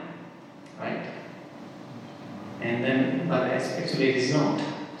now. Right? And then, but actually it is not.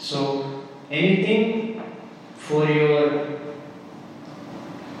 So, anything for your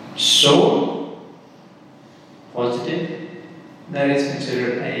soul, positive, that is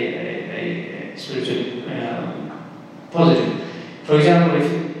considered a spiritual positive. For example, if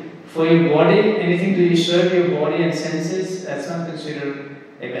for your body, anything to serve your body and senses, that's not considered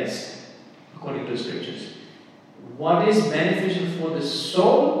a best, according to scriptures. What is beneficial for the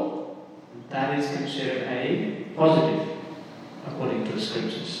soul, that is considered a positive, according to the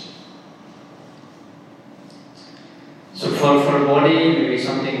scriptures. for body, maybe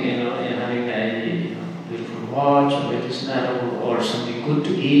something, having a beautiful watch or this and that, or something good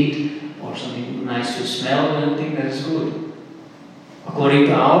to eat, or something nice to smell, I think that is good, according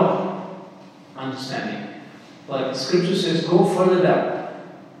to our understanding. But Scripture says, go further down.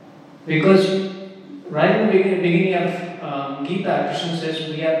 Because right in the beginning of Gita, Krishna says,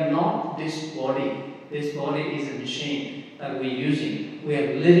 we are not this body. This body is a machine that we're using. We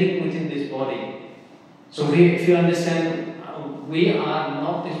are living within this body. So if you understand, we are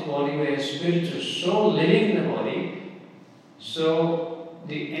not this body, we are spiritual soul living in the body. So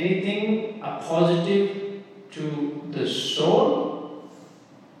anything positive to the soul,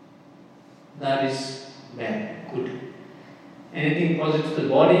 that is bad, good. Anything positive to the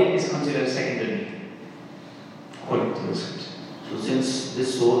body is considered secondary, according to the Scripture. So since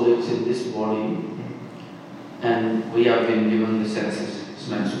this soul lives in this body, and we have been given the senses,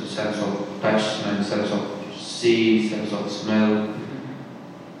 sense of touch, sense of see, sense of smell.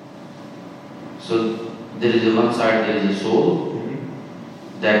 So there is one side, there is a soul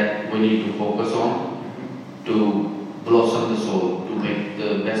that we need to focus on to blossom the soul, to make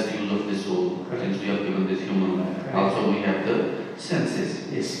the best use of the soul, since we have given this human life. Also we have the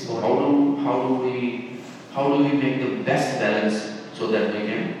senses. Yes. How do we make the best balance so that we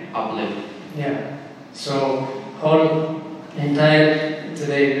can uplift? Yeah. So whole entire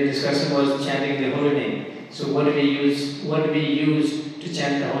today the discussion was chanting the holy name. So what do we use to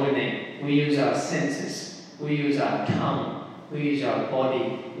chant the holy name? We use our senses, we use our tongue, we use our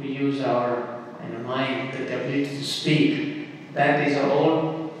body, we use our mind, the ability to speak. That is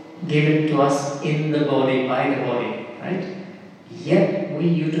all given to us in the body, by the body, right? Yet we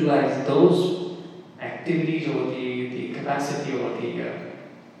utilize those activities or the capacity or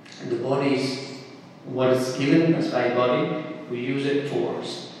the body's what is given us by body, we use it for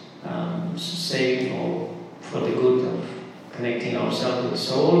saving or for the good of connecting ourselves with the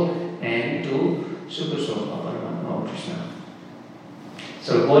soul and to Super Soul of Paramatma Krishna.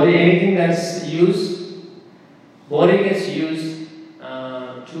 So body, anything that's used, body gets used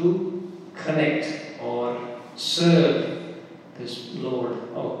to connect or serve this Lord,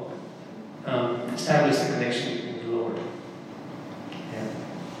 or establish the connection with the Lord. Yeah.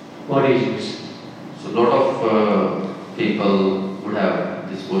 Body is used. So a lot of people would have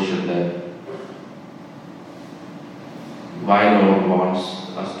this question that why Lord wants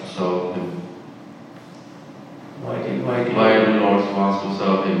us to serve Him? Why do Lord wants to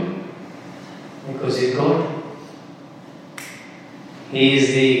serve Him? Because He's God. He is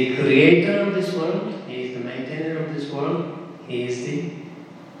the creator of this world. He is the maintainer of this world. He is the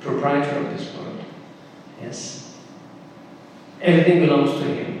proprietor of this world. Yes. Everything belongs to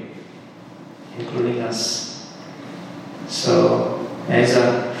Him, including us. So, as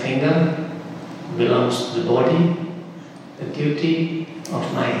a finger belongs to the body, the duty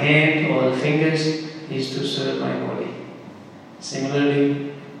of my hand or the fingers is to serve my body.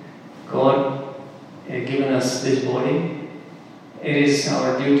 Similarly, God has given us this body. It is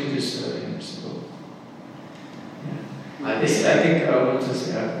our duty to serve Him. So, yeah. I think we'll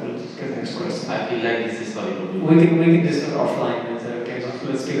just get the next question. I feel like this is sorry. We can discuss offline. Okay, so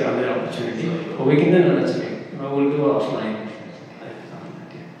let's give another opportunity. Or we can then let's make. We'll do offline.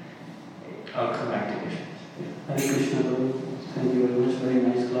 I'll come back to you. Hare Krishna Prabhu. Thank you very much. Very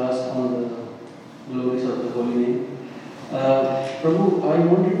nice class on the glories of the holy name. Prabhu, I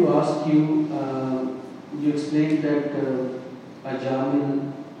wanted to ask you. You explained that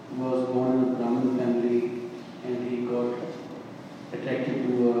Ajamil was born in a Brahmin family and he got attracted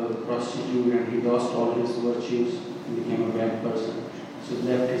to a prostitute and he lost all his virtues and became a bad person. So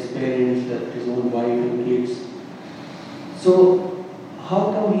left his parents, left his own wife and kids. So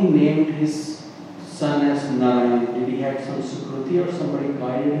how come he named his son as Narayan? Did he have some sukruti or somebody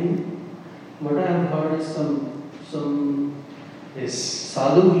guided him? What I have heard is some Yes.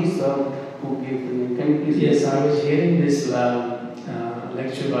 sadhu he served who gave the name. Can you please? Yes, I was hearing this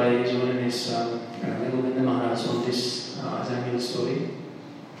lecture by His Holiness Govinda Maharaj on this Ajamil story.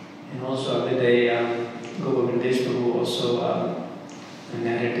 And also other day, Govindesh Prabhu also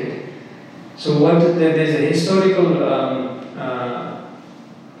narrated. So there's a historical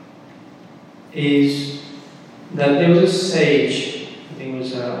is that there was a sage, I think it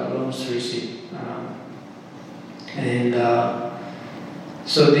was Lomas Rishi, and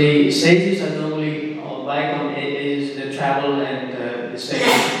so the sages are normally bygone ages, they travel and they stay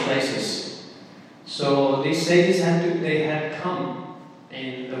in places. So these sages had come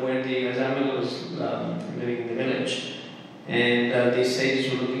in where the Ajamil was living in the village, and these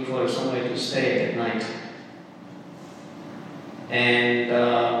sages were looking for somewhere to stay at night. And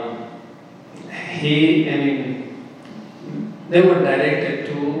they were directed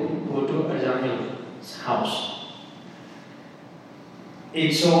to go to Ajamil's house.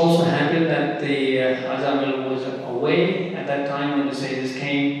 It so also happened that the Ajamil was away at that time when the sages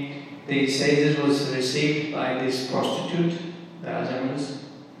came. The sages was received by this prostitute, the Ajamils,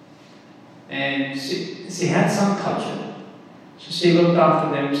 and she had some culture. So she looked after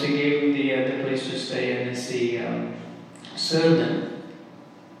them, she gave them the place to stay, and then she served them.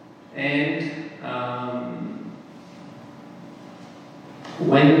 And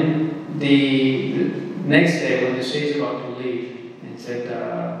when the next day, when the sage was about to leave, and said,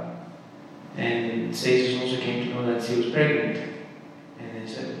 and sages also came to know that she was pregnant, and they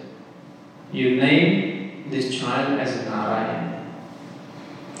said, "You name this child as Narayan.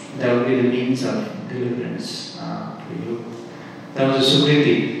 That will be the means of deliverance for you." That was a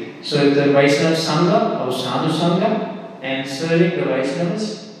Sukriti. So the Vaishnava Sangha or Sadhu Sangha and serving the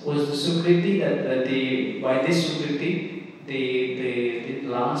Vaishnavas was the Sukriti that by this Sukriti the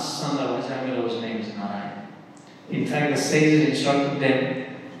last son of Ajamila was named as Narayan. In fact, the sages instructed them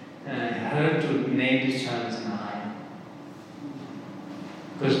her to name this child as Narayan.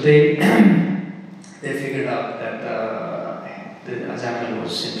 Because they figured out that the Ajamila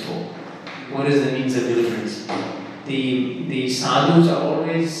was sinful. What is the means of deliverance? The sadhus are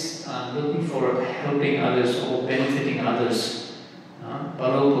always looking for helping others or benefiting others.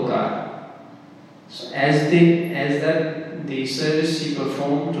 Paropukar. So as the service he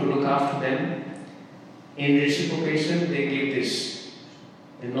performed to look after them, in reciprocation they gave this.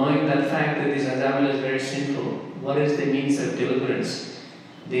 And knowing that fact that this Ajamila is very sinful, what is the means of deliverance?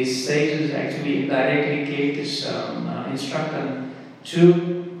 These sages actually indirectly gave this instruction to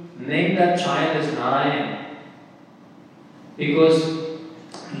name that child as Narayan. Because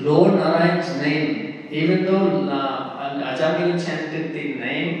Lord Narayan's name, even though Ajamila chanted the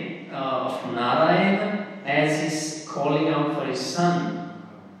name of Narayana as he's calling out for his son,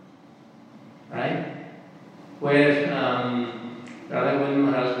 right? Where Radha Govinda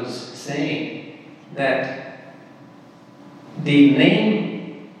Maharaj was saying that the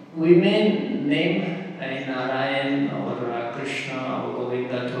name, we may name Narayan or Krishna or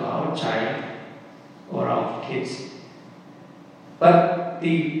Govinda to our child or our kids, but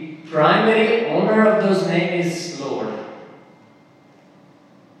the primary owner of those names is Lord.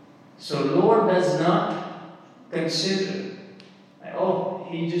 So Lord does not consider, oh,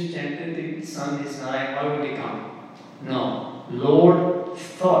 he just chanted the son is Narayan, why would he come? No, Lord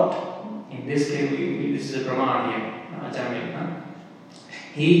thought, in this case, this is a Brahman here, Ajamil,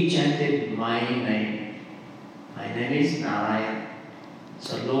 he chanted my name. My name is Narayan.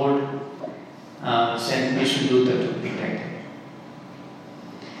 So Lord sent Vishnuduta to protect him.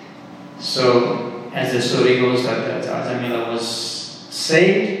 So, as the story goes, that Ajamila was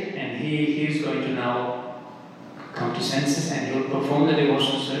saved, and he is going to now come to senses, and he will perform the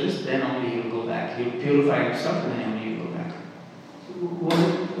devotional service. Then only he will go back. He will purify himself, and then only he will go back.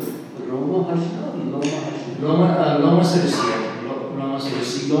 Was it Roma Harshana or Loma Harshana? Lomas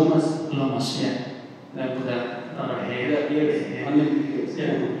Rishya. Lomas, yeah. Put that on our head.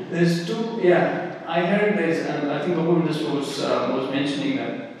 Yeah. There's two. Yeah, I heard there's, and I think Govindas was mentioning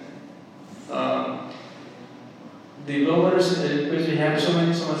that. The lowers, because we have so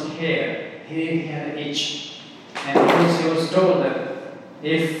much hair, he had an itch, and he was told that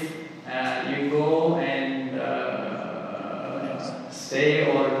if you go and stay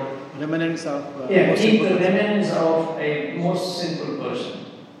or remnants of eat the remnants of a most sinful person,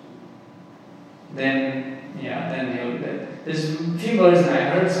 then he'll. There's few versions. I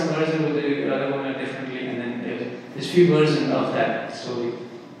heard some version with the other one differently, and then there's few versions of that story,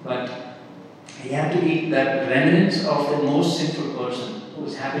 but. He had to eat that remnants of the most sinful person who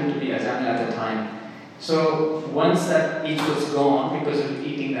was happened to be Ajamil at the time. So once that itch was gone because of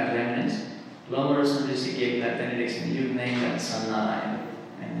eating that remnants, Loma Rishi gave that benediction. You name that son Narayan,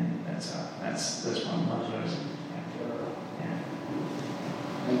 and that's one version. Yeah.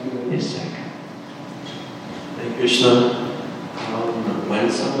 Yes, Jack. Hare Krishna.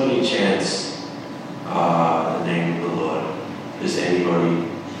 When somebody chants the name of the Lord, just anybody,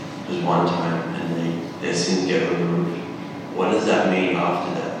 just one time, and their sins get removed, what does that mean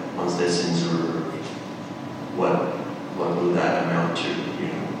after that? Once their sins are removed, what will that amount to?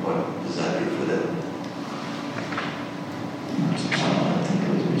 What does that do for them? I think it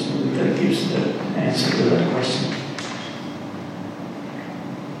was Vishnu that gives the answer to that question.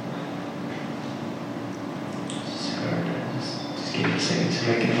 Just give me a second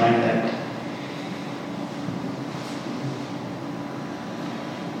so I can find that.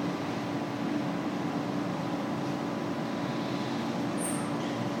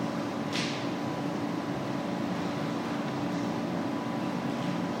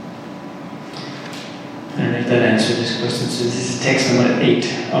 that answers this question. So this is text number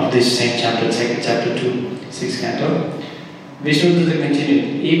 8 of this same chapter, chapter 2, 6th canto. Vishnuduta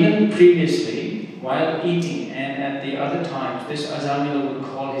continued, even previously, while eating and at the other times, this Ajamila would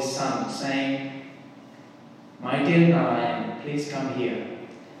call his son, saying, "My dear Narayan, please come here."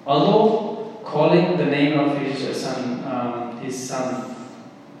 Although calling the name of his son,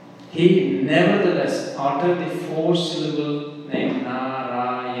 he nevertheless uttered the 4-syllable name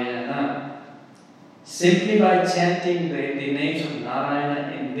Narayana. Simply by chanting the names of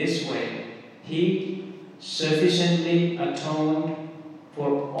Narayana in this way, he sufficiently atoned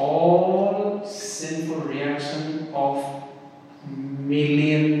for all sinful reaction of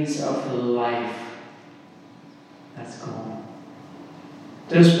millions of life. That's gone.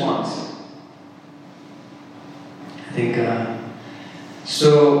 Just once. I think,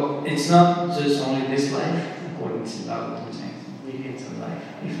 so it's not just only this life, according to Bhagavatam saying, millions of life,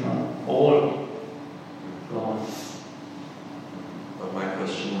 if not all gone. But my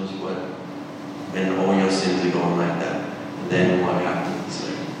question was what? When all your sins are gone like that, then what happens?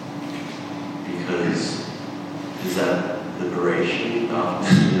 Like, because is that liberation?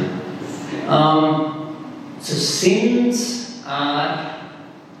 So sins are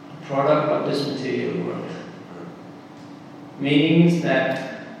a product of this material world. Meaning that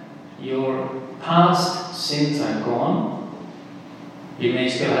your past sins are gone. You may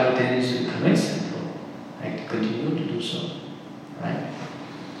still have a tendency to commit sinful, right? Continue to do so, right?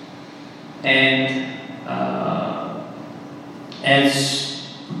 And as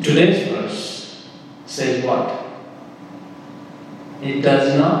today's verse says what? It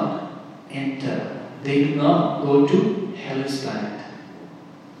does not enter. They do not go to hellish planet.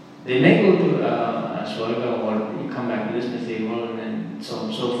 They may go to Swarga or you come back to this material world and so on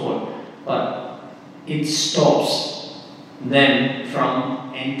and so forth. But it stops them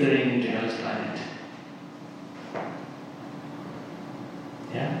from entering into hell's planet.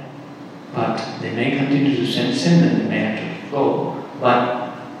 Yeah? But they may continue to sin and they may have to go.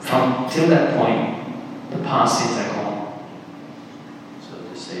 But from till that point, the past sins are gone. So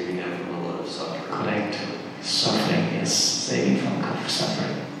they're saving them from a lot of suffering. Correct. Suffering, yes. Saving from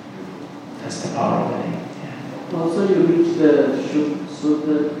suffering. That's the power of it. Yeah. Also, you reach the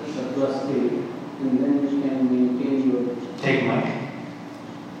Shuddha Sattva state, and then you can maintain your. Take mic.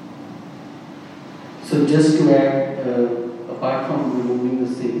 So, just to add, apart from removing the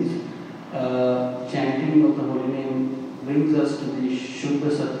sins, chanting of the holy name brings us to the Shuddha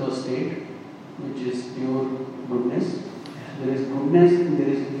Sattva state, which is pure goodness. There is goodness, and there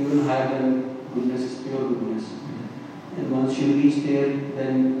is even higher than goodness is pure goodness. And once you reach there,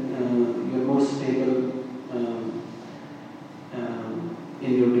 then you're more stable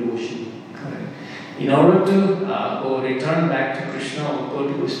in your devotion. Correct. In order to return back to Krishna or go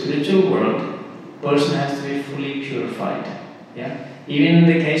to the spiritual world, person has to be fully purified. Yeah. Even in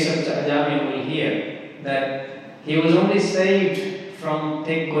the case of Ajamila, we'll hear that he was only saved from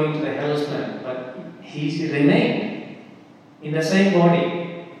going to the hell's planet, but he remained in the same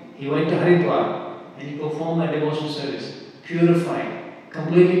body. He went to Haridwar and he performed a devotional service, purified,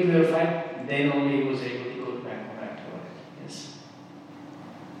 completely purified. Then only he was able to go back to Earth. Yes.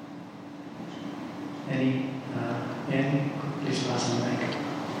 Any? Please pass on the mic.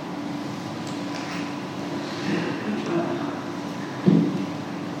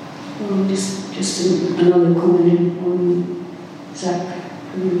 Just another comment on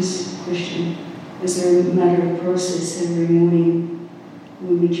Zach's question. Is there a matter of process every morning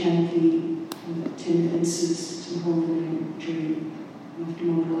when we chant the 10 offences to the holy name during after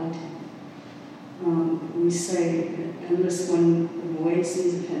Mangalati? We say that unless one avoids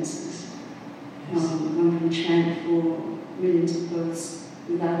these offences, one can chant for millions of births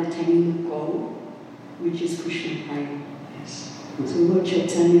without attaining the goal, which is Krishna Prema. Yes. So Lord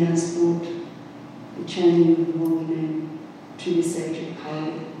Chaitanya has brought the chanting of the holy name to this age of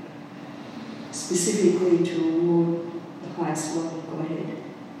Kali, specifically to reward the highest love of Godhead.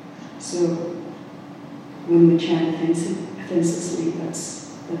 So when we chant offenselessly, that's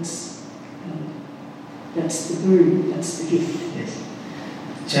the boon, that's the gift. Yes.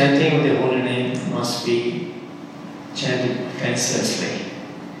 Chanting of the holy name must be chanted offenselessly.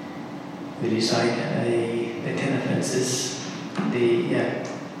 We recite the 10 offences.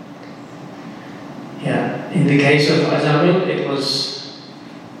 In the case of Ajamil, it was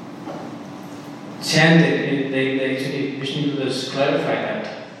chanted. They actually Vishnu clarified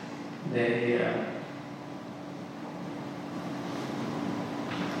that.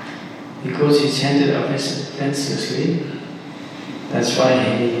 Because he chanted offenselessly, that's why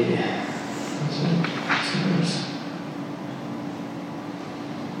he.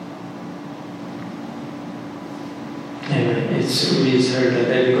 we heard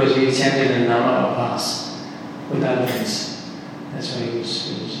that because he chanted in Nama Abhas with elements. That's why he was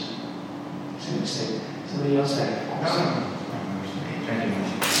it's a mistake. Somebody else had a question? Okay, thank you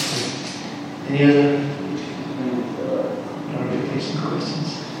much. Any other clarification questions?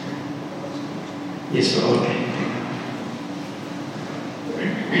 Yes, we're okay.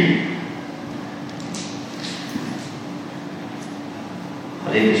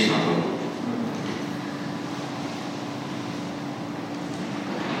 Hare Krishna Prabhu.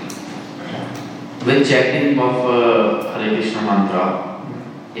 With chanting of Hare Krishna mantra,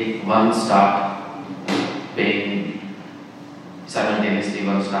 if one start paying simultaneously,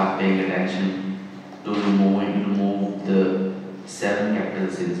 one start paying attention to remove the 7 capital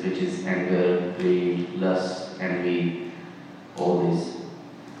sins, which is anger, greed, lust, envy, all this.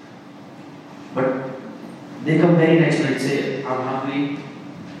 But they come very naturally. Say, I'm hungry,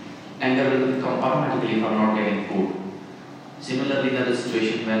 anger will come automatically if I'm not getting food. Similarly, there is a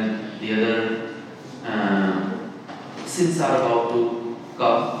situation when the other sins are about to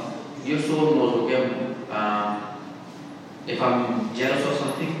come. Your soul knows, okay, if I'm jealous of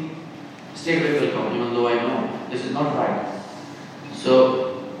something, straight away will come, even though I know this is not right.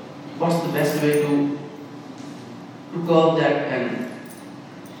 So, what's the best way to curb that and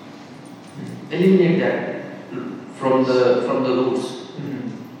eliminate that from the roots?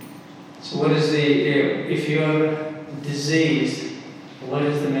 So what is if you are diseased, what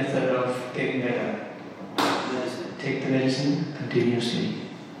is the method of getting better? Take the medicine continuously.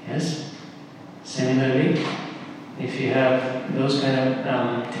 Yes? Similarly, if you have those kind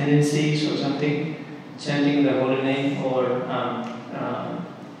of tendencies or something, chanting the holy name or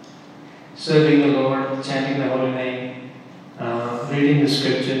serving the Lord, chanting the holy name, reading the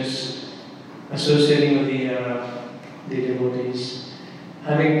scriptures, associating with the devotees,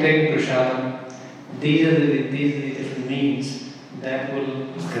 having taken prasadam, these are the different means that will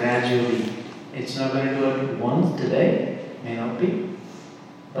gradually, it's not going to do it once today, may not be,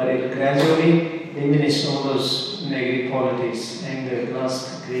 but it will gradually diminish all those negative qualities, anger,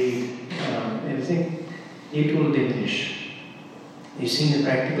 lust, greed, everything. It will diminish. You've seen the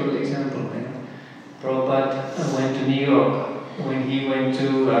practical example. Prabhupada went to New York. When he went to,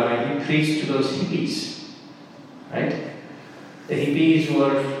 he preached to those hippies, right? The hippies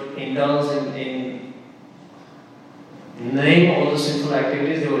were indulged in name all the sinful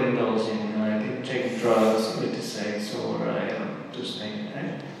activities they were indulged in, like taking drugs, illicit sex, or just name it,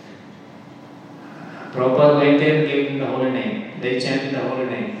 right? Prabhupada went there and gave them the holy name. They chanted the holy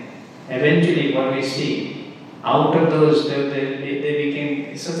name. Eventually, what we see, out of those, they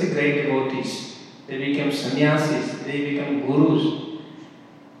became such a great devotees. They became sannyasis. They become gurus.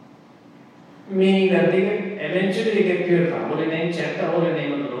 Meaning that eventually they get purified. Holy name, chant the holy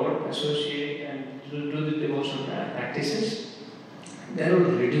name of the Lord, associate and do the devotional practices. That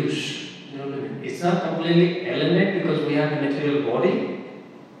will reduce. It's not completely eliminate because we have the material body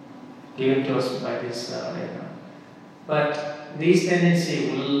given to us by this but these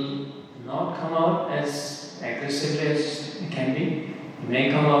tendencies will not come out as aggressively as it can be. It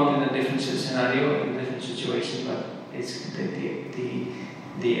may come out in a different scenario, in a different situation, but it's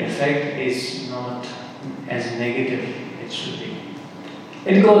the effect is not as negative it should be.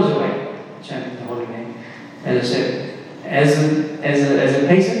 It goes away, chanting the holy name. As I said, as a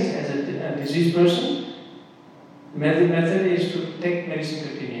patient, as a diseased person, method is to take medicine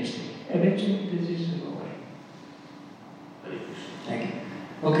continuously. Eventually, the disease will go away. Thank you.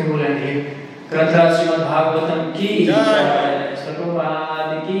 Okay, we'll end here. Grantha Srimad Bhagavatam ki jai,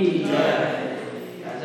 Prabhupada ki jai.